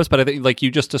blog post. But I think like you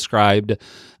just described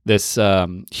this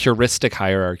heuristic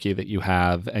hierarchy that you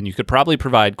have, and you could probably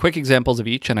provide quick examples of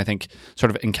each, and I think sort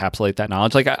of encapsulate that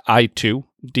knowledge. Like I too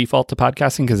default to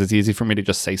podcasting because it's easy for me to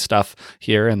just say stuff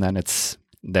here and then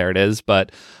there it is.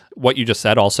 But what you just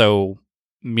said also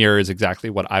mirrors exactly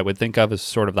what I would think of as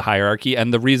sort of the hierarchy,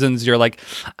 and the reasons you're like,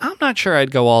 I'm not sure I'd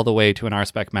go all the way to an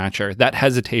RSpec matcher. That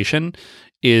hesitation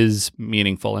is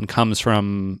meaningful and comes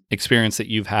from experience that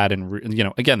you've had, and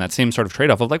again, that same sort of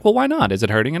trade-off of like, well, why not? Is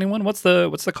it hurting anyone? What's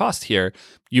the cost here?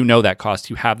 You know that cost,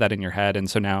 you have that in your head, and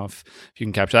so now if you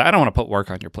can capture that, I don't want to put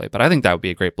work on your plate, but I think that would be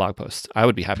a great blog post. I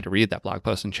would be happy to read that blog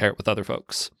post and share it with other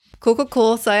folks.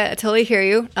 Cool. So I totally hear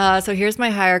you. So here's my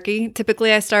hierarchy.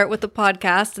 Typically, I start with the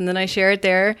podcast and then I share it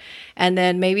there. And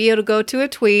then maybe it'll go to a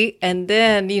tweet. And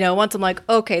then, once I'm like,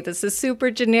 okay, this is super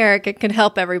generic, it can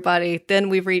help everybody, then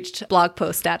we've reached blog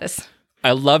post status.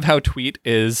 I love how tweet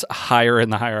is higher in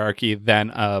the hierarchy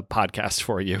than a podcast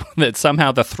for you. That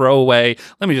somehow the throwaway,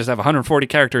 let me just have 140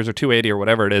 characters or 280 or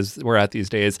whatever it is we're at these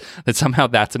days, that somehow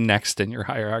that's next in your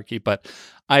hierarchy. But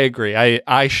I agree.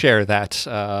 I share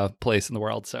that place in the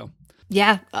world. So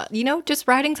yeah, just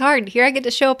writing's hard. Here I get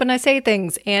to show up and I say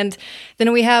things. And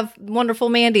then we have wonderful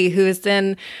Mandy, who is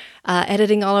then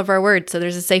editing all of our words. So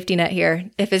there's a safety net here.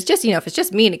 If it's just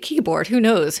me and a keyboard, who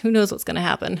knows? Who knows what's going to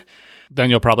happen? Then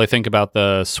you'll probably think about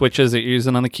the switches that you're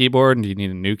using on the keyboard. And do you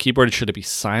need a new keyboard? Should it be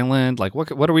silent? Like, what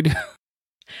do we do?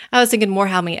 I was thinking more,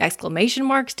 how many exclamation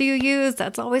marks do you use?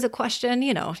 That's always a question,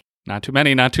 Not too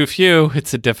many, not too few.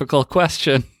 It's a difficult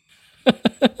question.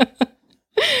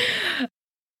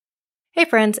 Hey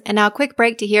friends, and now a quick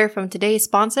break to hear from today's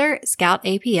sponsor, Scout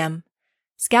APM.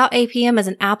 Scout APM is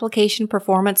an application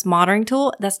performance monitoring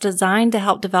tool that's designed to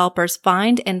help developers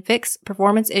find and fix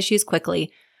performance issues quickly.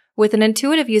 With an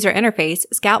intuitive user interface,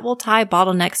 Scout will tie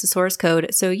bottlenecks to source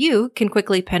code so you can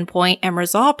quickly pinpoint and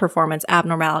resolve performance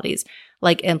abnormalities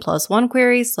like N+1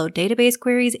 queries, slow database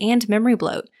queries, and memory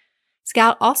bloat.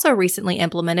 Scout also recently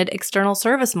implemented external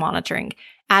service monitoring,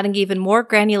 adding even more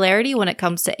granularity when it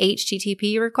comes to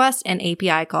HTTP requests and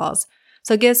API calls.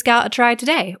 So give Scout a try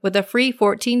today with a free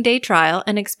 14-day trial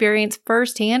and experience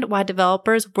firsthand why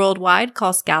developers worldwide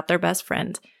call Scout their best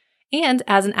friend. And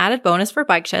as an added bonus for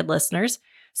Bike Shed listeners,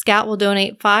 Scout will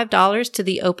donate $5 to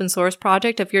the open source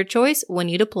project of your choice when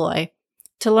you deploy.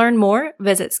 To learn more,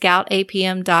 visit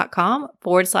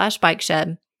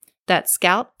scoutapm.com/bikeshed. That's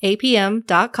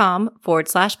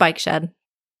scoutapm.com/bikeshed.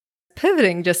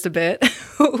 Pivoting just a bit,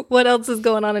 what else is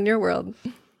going on in your world?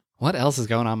 What else is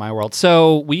going on in my world?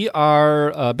 So we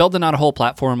are building out a whole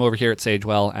platform over here at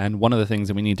Sagewell, and one of the things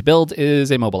that we need to build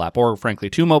is a mobile app, or frankly,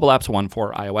 two mobile apps, one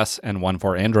for iOS and one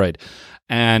for Android.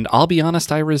 And I'll be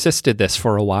honest, I resisted this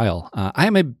for a while. I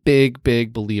am a big,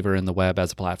 big believer in the web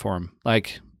as a platform,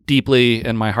 like deeply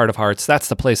in my heart of hearts. That's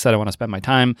the place that I want to spend my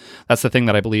time. That's the thing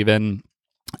that I believe in.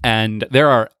 And there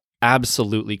are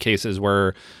absolutely cases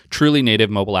where truly native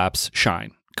mobile apps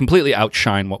shine, completely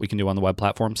outshine what we can do on the web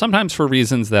platform, sometimes for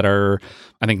reasons that are,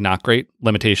 I think, not great,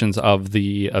 limitations of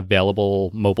the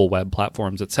available mobile web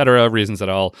platforms, etc., reasons that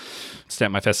I'll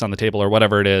stamp my fist on the table or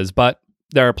whatever it is. But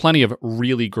there are plenty of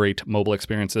really great mobile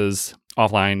experiences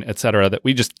offline, etc., that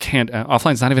we just can't.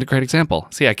 Offline's not even a great example.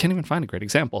 See, I can't even find a great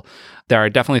example. There are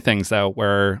definitely things, though,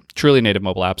 where truly native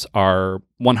mobile apps are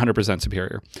 100%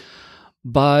 superior.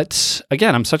 But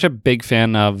again, I'm such a big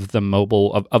fan of the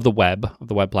mobile, of the web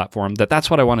platform,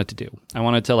 that's what I wanted to do. I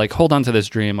wanted to hold on to this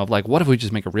dream of what if we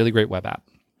just make a really great web app?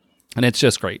 And it's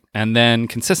just great. And then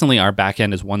consistently our back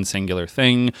end is one singular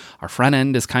thing. Our front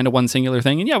end is kind of one singular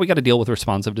thing. And yeah, we got to deal with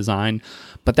responsive design,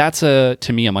 but that's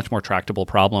to me, a much more tractable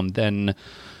problem than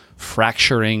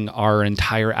fracturing our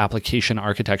entire application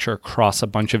architecture across a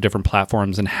bunch of different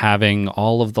platforms and having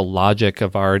all of the logic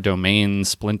of our domain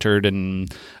splintered,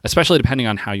 and especially depending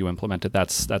on how you implement it,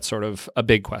 that's sort of a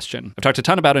big question. I've talked a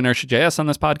ton about Inertia.js on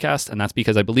this podcast, and that's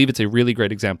because I believe it's a really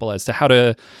great example as to how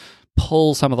to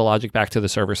pull some of the logic back to the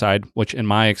server side, which in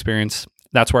my experience,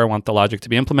 that's where I want the logic to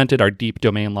be implemented, our deep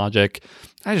domain logic.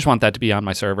 I just want that to be on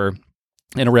my server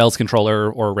in a Rails controller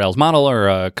or a Rails model or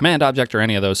a command object or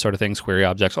any of those sort of things, query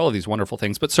objects, all of these wonderful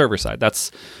things, but server side,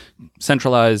 that's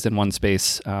centralized in one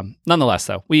space. Nonetheless,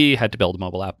 though, we had to build a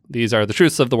mobile app. These are the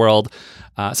truths of the world.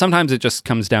 Sometimes it just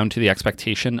comes down to the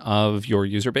expectation of your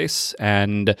user base,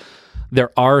 and there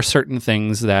are certain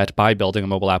things that by building a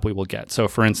mobile app we will get. So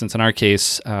for instance, in our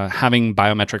case, having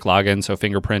biometric login, so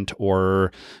fingerprint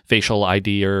or facial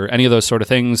ID or any of those sort of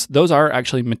things, those are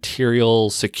actually material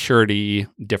security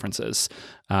differences.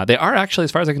 They are actually,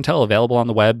 as far as I can tell, available on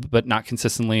the web, but not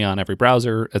consistently on every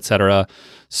browser, etc.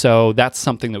 So that's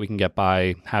something that we can get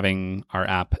by having our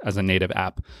app as a native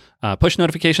app. Push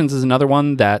notifications is another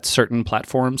one that certain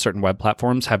platforms, certain web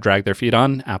platforms have dragged their feet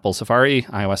on. Apple Safari,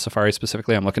 iOS Safari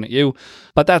specifically, I'm looking at you.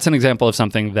 But that's an example of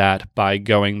something that by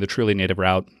going the truly native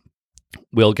route,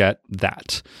 we'll get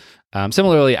that.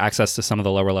 Similarly, access to some of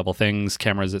the lower level things,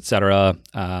 cameras, etc.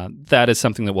 That is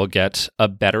something that we'll get a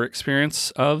better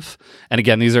experience of. And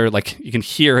again, these are like, you can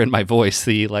hear in my voice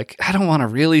the like, I don't want to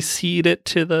really cede it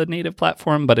to the native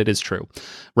platform, but it is true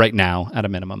right now at a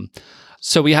minimum.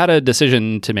 So we had a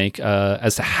decision to make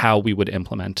as to how we would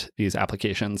implement these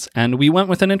applications, and we went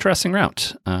with an interesting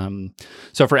route.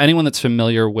 So for anyone that's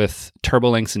familiar with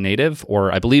TurboLinks native,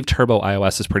 or I believe Turbo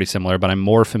iOS is pretty similar, but I'm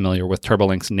more familiar with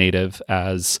TurboLinks native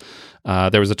as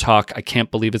there was a talk, I can't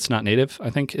believe it's not native,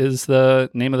 I think is the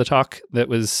name of the talk that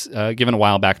was given a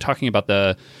while back, talking about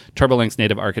the TurboLinks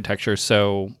native architecture.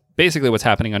 So basically what's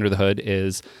happening under the hood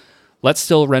is, let's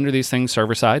still render these things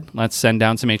server-side. Let's send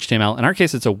down some HTML. In our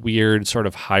case, it's a weird sort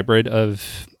of hybrid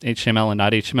of HTML and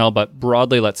not HTML, but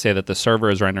broadly, let's say that the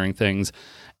server is rendering things,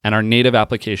 and our native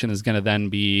application is going to then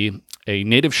be a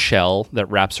native shell that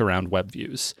wraps around web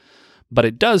views. But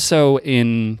it does so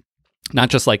in not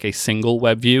just like a single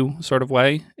web view sort of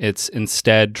way. It's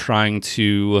instead trying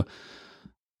to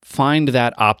find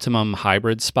that optimum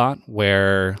hybrid spot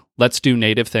where let's do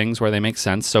native things where they make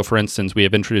sense. So for instance, we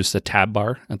have introduced a tab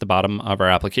bar at the bottom of our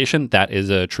application. That is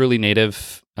a truly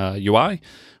native UI.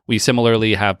 We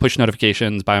similarly have push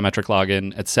notifications, biometric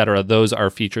login, etc. Those are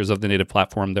features of the native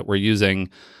platform that we're using.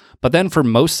 But then for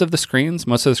most of the screens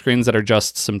that are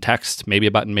just some text, maybe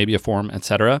a button, maybe a form,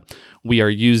 etc., we are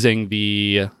using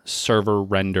the server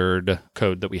rendered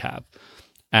code that we have.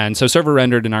 And so server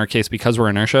rendered in our case, because we're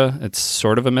Inertia, it's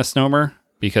sort of a misnomer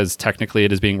because technically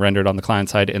it is being rendered on the client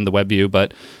side in the web view,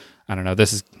 but I don't know,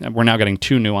 we're now getting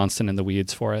too nuanced and in the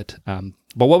weeds for it.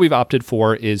 But what we've opted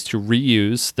for is to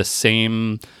reuse the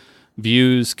same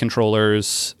views,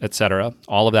 controllers, etc.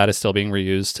 All of that is still being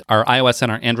reused. Our iOS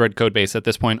and our Android code base at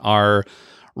this point are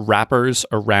wrappers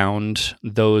around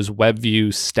those web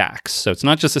view stacks. So it's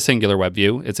not just a singular web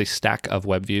view, it's a stack of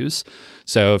web views.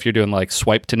 So if you're doing like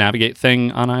swipe to navigate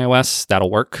thing on iOS,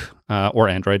 that'll work, or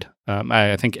Android.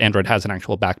 I think Android has an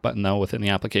actual back button though within the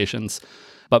applications.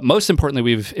 But most importantly,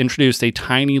 we've introduced a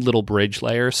tiny little bridge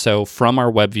layer. So from our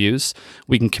web views,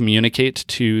 we can communicate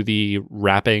to the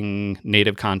wrapping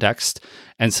native context.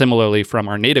 And similarly, from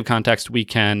our native context, we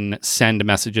can send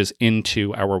messages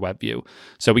into our web view.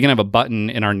 So we can have a button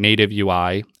in our native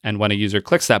UI, and when a user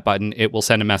clicks that button, it will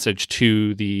send a message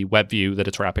to the web view that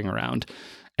it's wrapping around.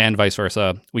 And vice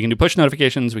versa. We can do push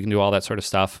notifications. We can do all that sort of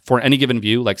stuff. For any given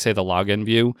view, like say the login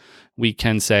view, we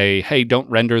can say, hey, don't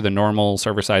render the normal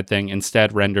server-side thing.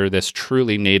 Instead, render this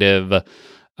truly native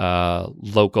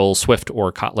local Swift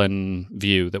or Kotlin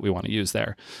view that we want to use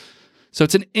there. So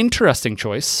it's an interesting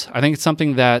choice. I think it's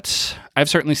something that I've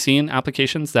certainly seen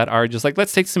applications that are just like,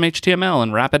 let's take some HTML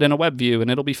and wrap it in a web view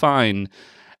and it'll be fine.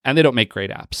 And they don't make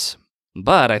great apps.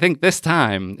 But I think this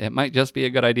time it might just be a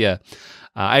good idea.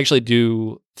 I actually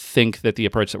do think that the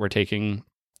approach that we're taking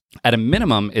at a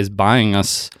minimum is buying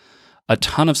us a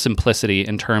ton of simplicity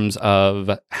in terms of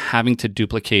having to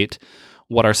duplicate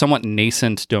what are somewhat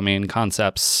nascent domain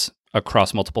concepts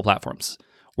across multiple platforms.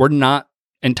 We're not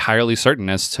entirely certain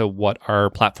as to what our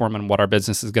platform and what our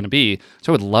business is going to be.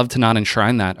 So I would love to not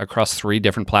enshrine that across 3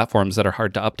 different platforms that are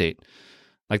hard to update.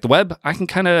 Like the web, I can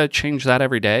kind of change that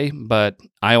every day, but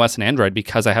iOS and Android,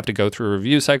 because I have to go through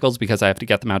review cycles, because I have to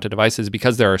get them out to devices,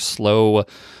 because there are slow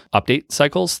update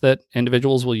cycles that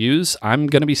individuals will use, I'm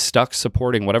going to be stuck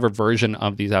supporting whatever version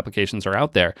of these applications are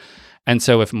out there. And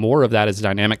so if more of that is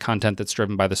dynamic content that's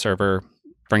driven by the server,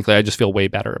 frankly, I just feel way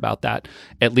better about that,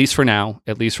 at least for now,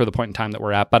 at least for the point in time that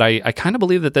we're at. But I kind of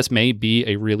believe that this may be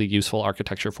a really useful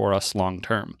architecture for us long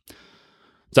term.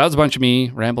 So that was a bunch of me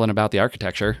rambling about the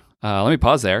architecture. Let me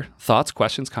pause there. Thoughts,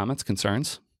 questions, comments,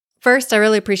 concerns? First, I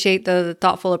really appreciate the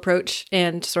thoughtful approach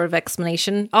and sort of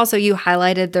explanation. Also, you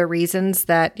highlighted the reasons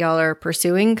that y'all are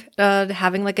pursuing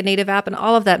having like a native app, and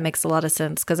all of that makes a lot of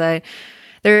sense because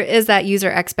there is that user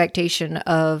expectation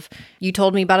of, you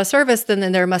told me about a service,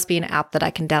 then there must be an app that I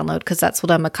can download because that's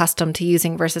what I'm accustomed to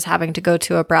using, versus having to go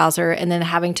to a browser and then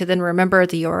having to then remember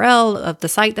the URL of the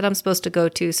site that I'm supposed to go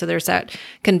to. So there's that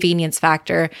convenience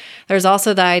factor. There's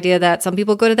also the idea that some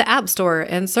people go to the App Store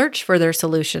and search for their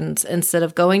solutions instead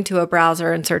of going to a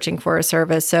browser and searching for a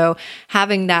service. So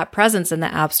having that presence in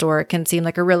the App Store can seem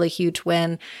like a really huge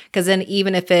win, because then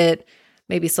even if it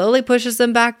maybe slowly pushes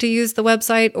them back to use the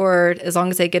website, or as long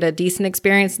as they get a decent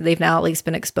experience, they've now at least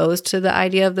been exposed to the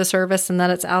idea of the service and that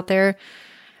it's out there.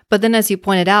 But then, as you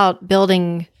pointed out,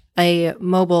 building a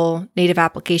mobile native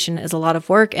application is a lot of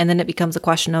work. And then it becomes a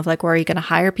question of like, where are you going to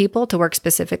hire people to work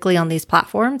specifically on these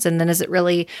platforms? And then is it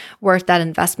really worth that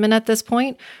investment at this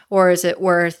point? Or is it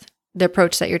worth the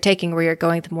approach that you're taking where you're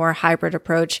going the more hybrid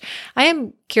approach? I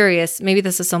am curious, maybe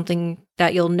this is something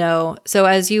that you'll know. So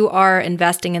as you are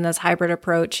investing in this hybrid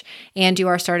approach and you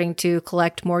are starting to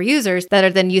collect more users that are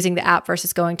then using the app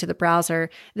versus going to the browser,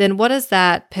 then what does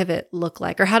that pivot look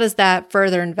like? Or how does that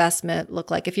further investment look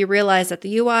like? If you realize that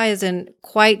the UI isn't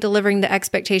quite delivering the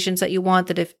expectations that you want,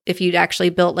 that if you'd actually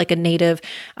built like a native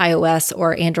iOS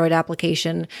or Android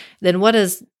application, then what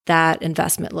does that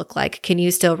investment look like? Can you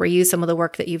still reuse some of the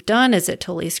work that you've done? Is it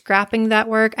totally scrapping that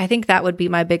work? I think that would be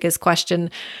my biggest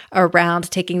question around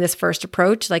taking this first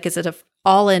approach. Like, is it an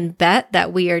all-in bet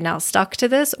that we are now stuck to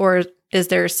this, or is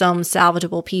there some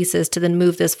salvageable pieces to then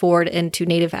move this forward into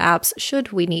native apps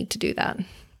should we need to do that?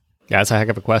 Yeah, that's a heck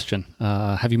of a question.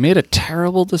 Have you made a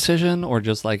terrible decision or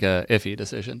just like a iffy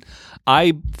decision?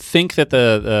 I think that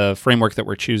the framework that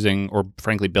we're choosing, or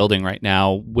frankly building right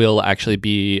now, will actually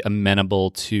be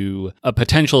amenable to a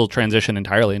potential transition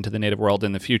entirely into the native world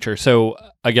in the future. So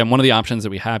again, one of the options that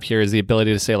we have here is the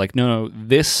ability to say like, no,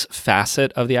 this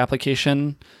facet of the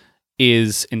application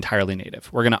is entirely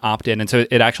native. We're going to opt in. And so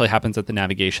it actually happens at the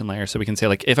navigation layer. So we can say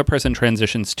like, if a person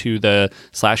transitions to the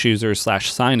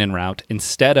 /users/sign-in route,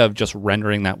 instead of just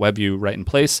rendering that web view right in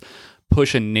place,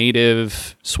 push a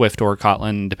native Swift or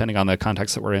Kotlin, depending on the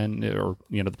context that we're in, or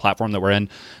the platform that we're in,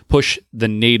 push the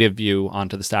native view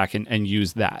onto the stack and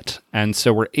use that. And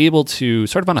so we're able to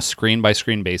sort of on a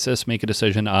screen-by-screen basis make a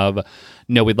decision of,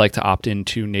 no, we'd like to opt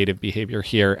into native behavior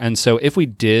here. And so if we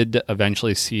did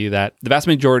eventually see that the vast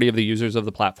majority of the users of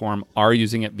the platform are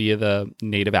using it via the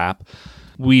native app,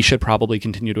 we should probably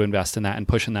continue to invest in that and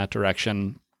push in that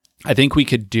direction. I think we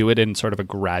could do it in sort of a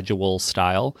gradual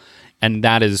style. And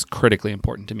that is critically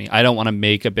important to me. I don't want to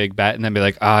make a big bet and then be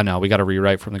like, no, we got to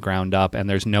rewrite from the ground up. And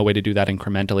there's no way to do that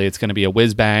incrementally. It's going to be a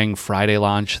whiz bang Friday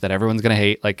launch that everyone's going to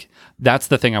hate. Like, that's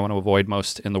the thing I want to avoid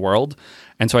most in the world.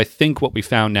 And so I think what we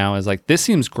found now is like, this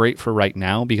seems great for right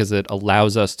now because it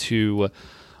allows us to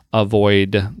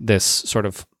avoid this sort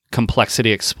of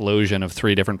complexity explosion of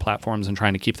 3 different platforms and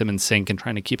trying to keep them in sync and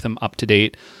trying to keep them up to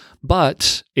date.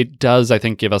 But it does, I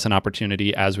think, give us an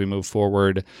opportunity as we move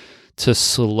forward to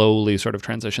slowly sort of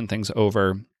transition things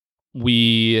over.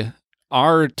 We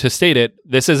are, to state it,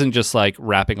 this isn't just like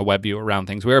wrapping a web view around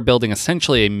things. We are building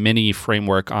essentially a mini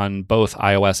framework on both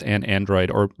iOS and Android,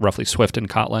 or roughly Swift and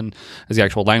Kotlin, as the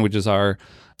actual languages are,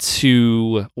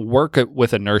 to work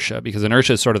with Inertia, because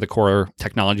Inertia is sort of the core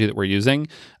technology that we're using.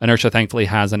 Inertia thankfully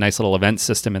has a nice little event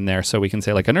system in there, so we can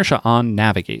say like Inertia on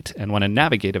Navigate, and when a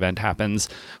Navigate event happens,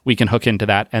 we can hook into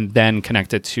that and then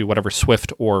connect it to whatever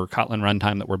Swift or Kotlin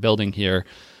runtime that we're building here.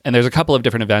 And there's a couple of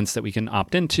different events that we can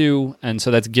opt into, and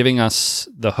so that's giving us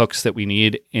the hooks that we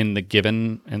need in the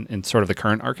given and sort of the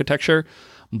current architecture.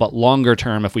 But longer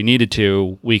term, if we needed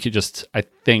to, we could just, I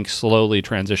think, slowly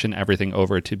transition everything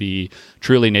over to be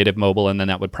truly native mobile, and then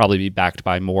that would probably be backed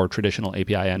by more traditional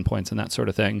API endpoints and that sort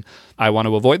of thing. I want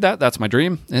to avoid that. That's my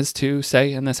dream, is to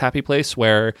stay in this happy place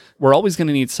where we're always going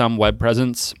to need some web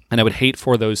presence, and I would hate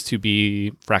for those to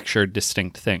be fractured,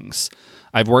 distinct things.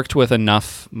 I've worked with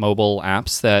enough mobile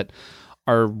apps that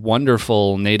are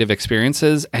wonderful native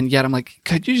experiences, and yet I'm like,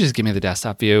 could you just give me the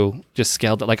desktop view, just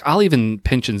scaled it? Like, I'll even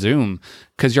pinch and zoom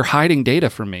because you're hiding data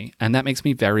from me, and that makes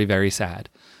me very, very sad.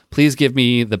 Please give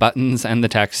me the buttons and the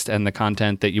text and the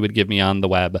content that you would give me on the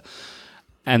web.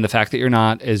 And the fact that you're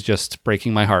not is just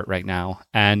breaking my heart right now.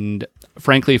 And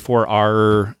frankly, for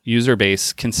our user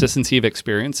base, consistency of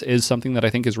experience is something that I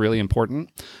think is really important.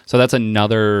 So that's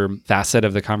another facet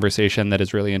of the conversation that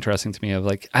is really interesting to me of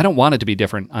like, I don't want it to be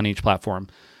different on each platform.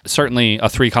 Certainly a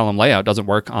 3-column layout doesn't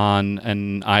work on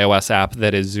an iOS app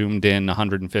that is zoomed in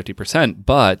 150%,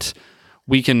 but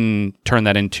we can turn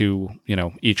that into,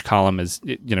 each column is,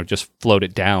 just float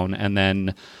it down and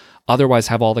then otherwise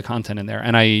have all the content in there.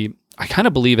 And I kind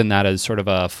of believe in that as sort of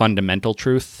a fundamental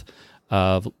truth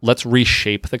of let's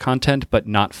reshape the content, but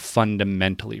not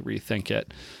fundamentally rethink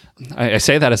it. I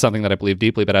say that as something that I believe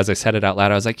deeply, but as I said it out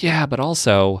loud, I was like, yeah, but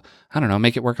also, I don't know,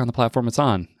 make it work on the platform it's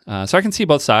on. So I can see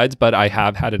both sides, but I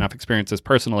have had enough experiences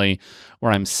personally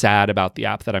where I'm sad about the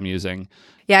app that I'm using.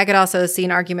 Yeah, I could also see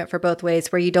an argument for both ways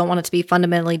where you don't want it to be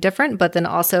fundamentally different, but then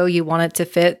also you want it to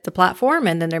fit the platform.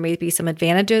 And then there may be some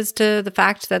advantages to the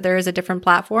fact that there is a different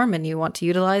platform and you want to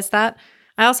utilize that.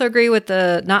 I also agree with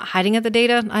the not hiding of the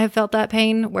data. I have felt that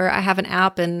pain where I have an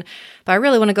app but I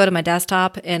really want to go to my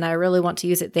desktop and I really want to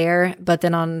use it there. But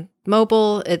then on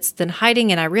mobile, it's then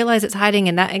hiding and I realize it's hiding,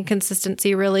 and that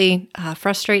inconsistency really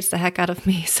frustrates the heck out of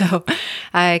me. So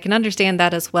I can understand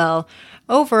that as well.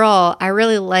 Overall, I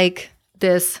really like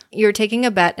this. You're taking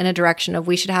a bet in a direction of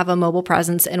we should have a mobile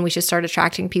presence and we should start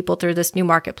attracting people through this new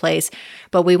marketplace.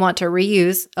 But we want to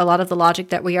reuse a lot of the logic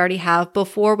that we already have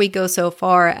before we go so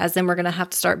far, as then we're going to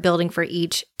have to start building for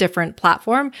each different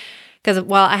platform. Because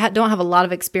while I don't have a lot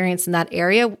of experience in that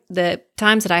area, the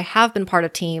times that I have been part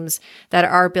of teams that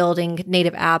are building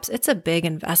native apps, it's a big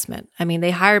investment. I mean,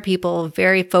 they hire people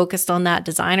very focused on that.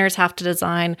 Designers have to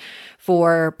design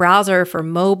for browser, for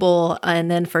mobile,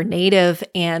 and then for native.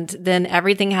 And then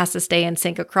everything has to stay in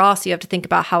sync across. You have to think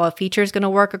about how a feature is going to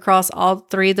work across all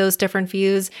three of those different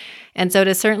views. And so it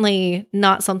is certainly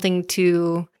not something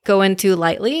to go into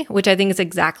lightly, which I think is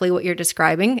exactly what you're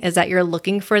describing, is that you're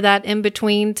looking for that in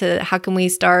between to how can we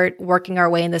start working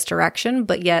our way in this direction,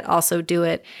 but yet also do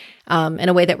it in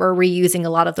a way that we're reusing a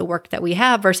lot of the work that we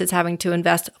have versus having to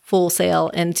invest full sail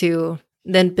into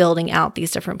then building out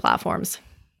these different platforms.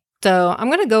 So I'm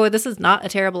going to go with this is not a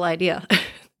terrible idea.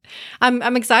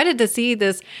 I'm excited to see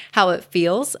this, how it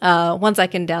feels. Once I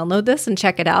can download this and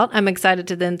check it out, I'm excited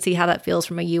to then see how that feels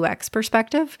from a UX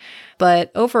perspective.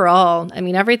 But overall, I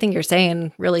mean, everything you're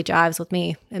saying really jives with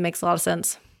me. It makes a lot of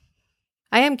sense.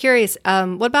 I am curious,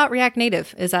 what about React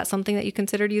Native? Is that something that you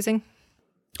considered using?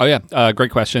 Oh, yeah.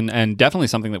 Great question. And definitely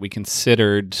something that we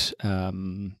considered.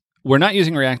 We're not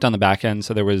using React on the back end,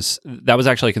 so that was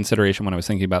actually a consideration when I was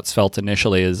thinking about Svelte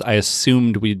initially, is I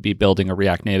assumed we'd be building a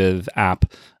React Native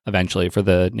app eventually for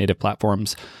the native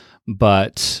platforms,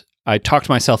 but I talked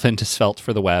myself into Svelte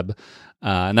for the web,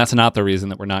 and that's not the reason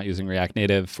that we're not using React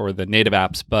Native for the native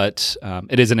apps, but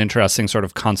it is an interesting sort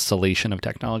of constellation of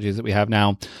technologies that we have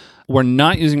now. We're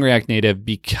not using React Native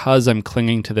because I'm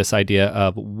clinging to this idea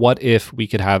of what if we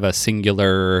could have a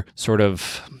singular sort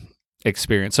of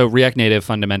experience. So React Native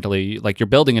fundamentally, like you're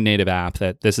building a native app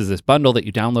that this is this bundle that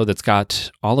you download that's got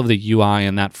all of the UI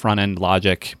and that front end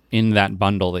logic in that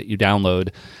bundle that you download.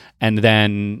 And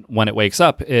then when it wakes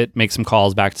up, it makes some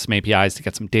calls back to some APIs to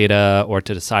get some data or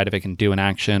to decide if it can do an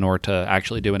action or to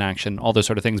actually do an action, all those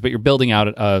sort of things. But you're building out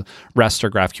a REST or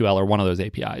GraphQL or one of those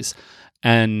APIs.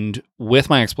 And with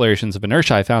my explorations of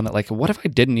Inertia, I found that like, what if I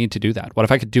didn't need to do that? What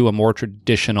if I could do a more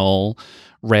traditional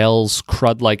Rails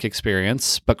CRUD-like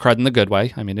experience, but CRUD in the good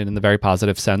way. I mean it in the very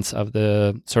positive sense of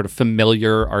the sort of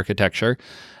familiar architecture,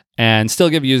 and still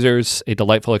give users a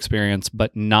delightful experience,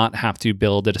 but not have to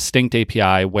build a distinct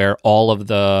API where all of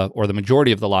the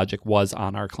majority of the logic was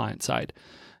on our client side.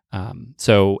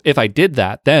 So if I did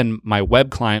that, then my web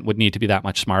client would need to be that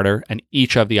much smarter, and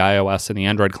each of the iOS and the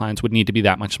Android clients would need to be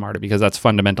that much smarter, because that's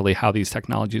fundamentally how these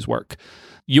technologies work.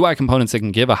 UI components that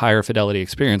can give a higher fidelity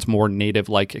experience, more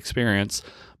native-like experience,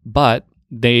 but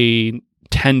they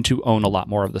tend to own a lot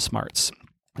more of the smarts.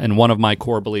 And one of my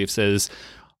core beliefs is,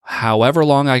 however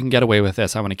long I can get away with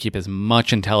this, I want to keep as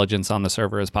much intelligence on the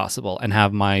server as possible and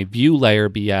have my view layer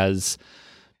be as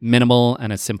minimal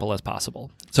and as simple as possible.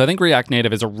 So I think React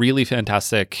Native is a really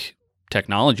fantastic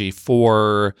technology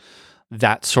for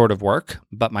that sort of work,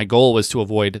 but my goal was to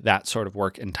avoid that sort of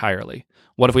work entirely.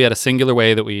 What if we had a singular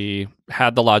way that we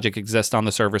had the logic exist on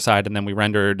the server side, and then we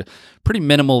rendered pretty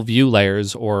minimal view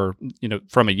layers, or,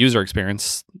 from a user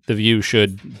experience, the view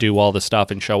should do all the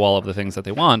stuff and show all of the things that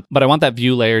they want. But I want that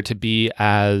view layer to be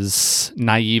as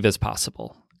naive as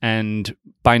possible. And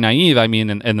by naive, I mean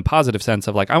in the positive sense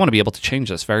of like, I want to be able to change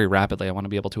this very rapidly. I want to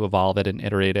be able to evolve it and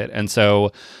iterate it. And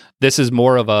so this is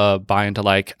more of a buy into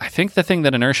like, I think the thing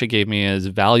that Inertia gave me is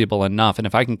valuable enough. And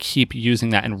if I can keep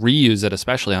using that and reuse it,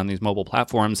 especially on these mobile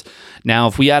platforms, now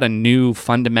if we add a new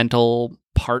fundamental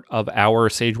part of our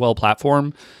Sagewell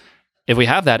platform. If we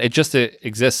have that, it just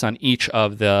exists on each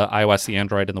of the iOS, the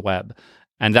Android, and the web.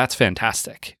 And that's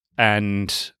fantastic.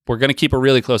 And we're going to keep a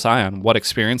really close eye on what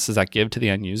experience does that give to the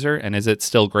end user, and is it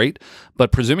still great?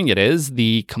 But presuming it is,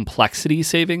 the complexity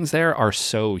savings there are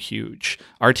so huge.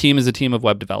 Our team is a team of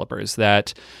web developers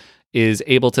that is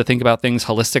able to think about things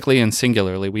holistically and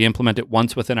singularly. We implement it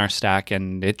once within our stack,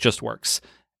 and it just works.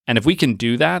 And if we can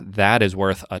do that, that is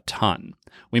worth a ton.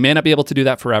 We may not be able to do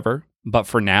that forever, but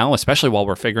for now, especially while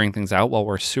we're figuring things out, while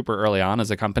we're super early on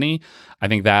as a company, I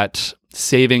think that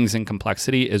savings in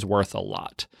complexity is worth a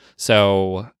lot.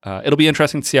 So it'll be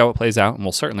interesting to see how it plays out, and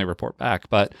we'll certainly report back.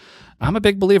 But I'm a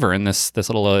big believer in this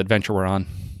little adventure we're on.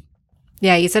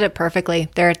 Yeah, you said it perfectly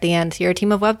there at the end. You're a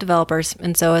team of web developers.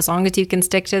 And so as long as you can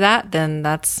stick to that, then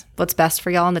that's what's best for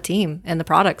y'all on the team and the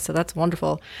product. So that's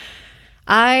wonderful.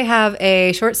 I have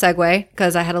a short segue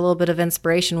because I had a little bit of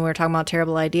inspiration when we were talking about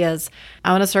terrible ideas.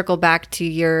 I want to circle back to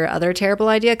your other terrible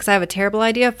idea because I have a terrible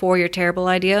idea for your terrible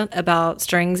idea about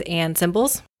strings and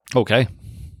symbols.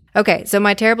 Okay, so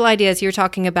my terrible idea is you're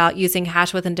talking about using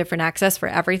hash with indifferent access for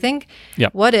everything.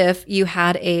 Yep. What if you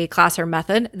had a class or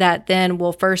method that then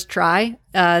will first try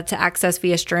to access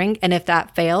via string, and if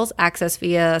that fails, access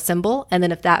via symbol, and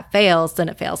then if that fails, then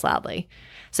it fails loudly.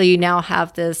 So you now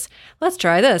have this, let's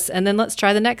try this, and then let's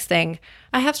try the next thing.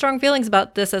 I have strong feelings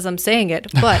about this as I'm saying it,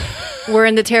 but we're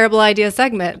in the terrible idea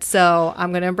segment, so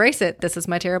I'm going to embrace it. This is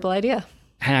my terrible idea.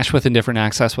 Hash with indifferent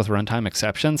access with runtime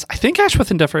exceptions. I think hash with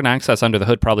indifferent access under the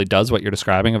hood probably does what you're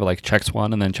describing of like checks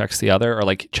one and then checks the other, or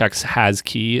like checks has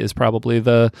key is probably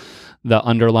the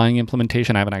underlying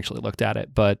implementation. I haven't actually looked at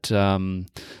it, but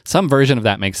some version of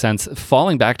that makes sense.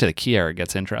 Falling back to the key error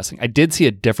gets interesting. I did see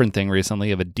a different thing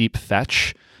recently of a deep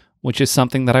fetch, which is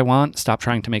something that I want. Stop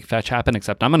trying to make fetch happen,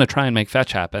 except I'm going to try and make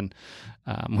fetch happen.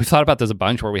 We've thought about this a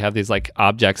bunch where we have these like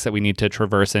objects that we need to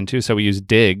traverse into. So we use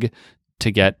dig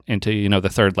to get into, the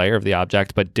third layer of the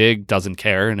object, but dig doesn't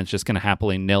care and it's just going to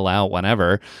happily nil out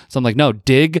whenever. So I'm like, no,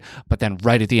 dig, but then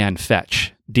right at the end,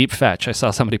 fetch. Deep fetch. I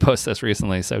saw somebody post this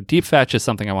recently. So deep fetch is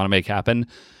something I want to make happen.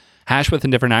 Hash with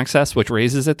indifferent access, which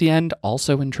raises at the end,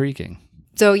 also intriguing.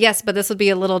 So yes, but this would be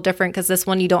a little different because this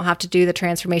one you don't have to do the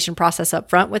transformation process up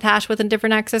front with hash with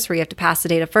indifferent access, where you have to pass the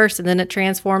data first and then it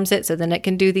transforms it. So then it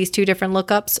can do these two different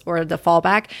lookups or the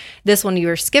fallback. This one,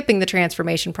 you're skipping the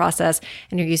transformation process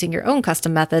and you're using your own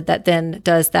custom method that then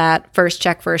does that first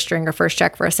check for a string or first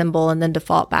check for a symbol and then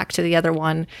default back to the other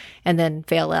one and then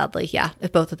fail loudly. Yeah,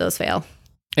 if both of those fail.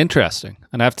 Interesting.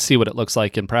 And I have to see what it looks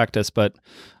like in practice, but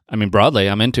I mean, broadly,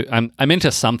 I'm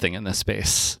into something in this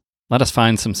space. Let us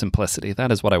find some simplicity.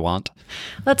 That is what I want.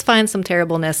 Let's find some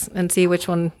terribleness and see which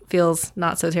one feels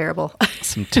not so terrible.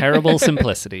 Some terrible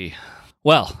simplicity.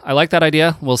 Well, I like that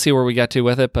idea. We'll see where we get to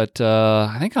with it. But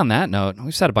I think on that note,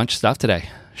 we've said a bunch of stuff today.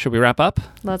 Should we wrap up?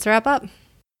 Let's wrap up.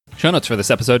 Show notes for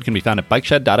this episode can be found at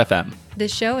bikeshed.fm.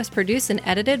 This show is produced and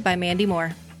edited by Mandy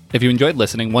Moore. If you enjoyed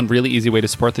listening, one really easy way to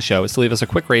support the show is to leave us a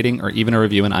quick rating or even a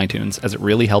review in iTunes, as it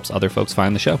really helps other folks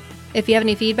find the show. If you have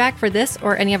any feedback for this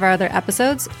or any of our other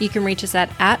episodes, you can reach us at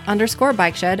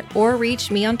 @_bikeshed or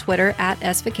reach me on Twitter at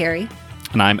 @svicari.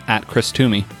 And I'm at Chris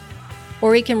Toomey.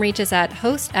 Or you can reach us at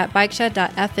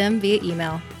host@bikeshed.fm via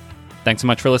email. Thanks so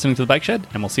much for listening to The Bike Shed,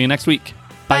 and we'll see you next week.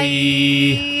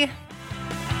 Bye.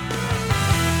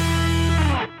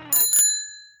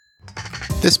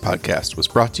 This podcast was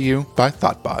brought to you by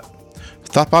Thoughtbot.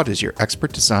 Thoughtbot is your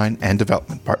expert design and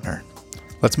development partner.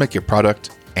 Let's make your product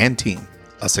and team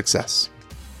a success.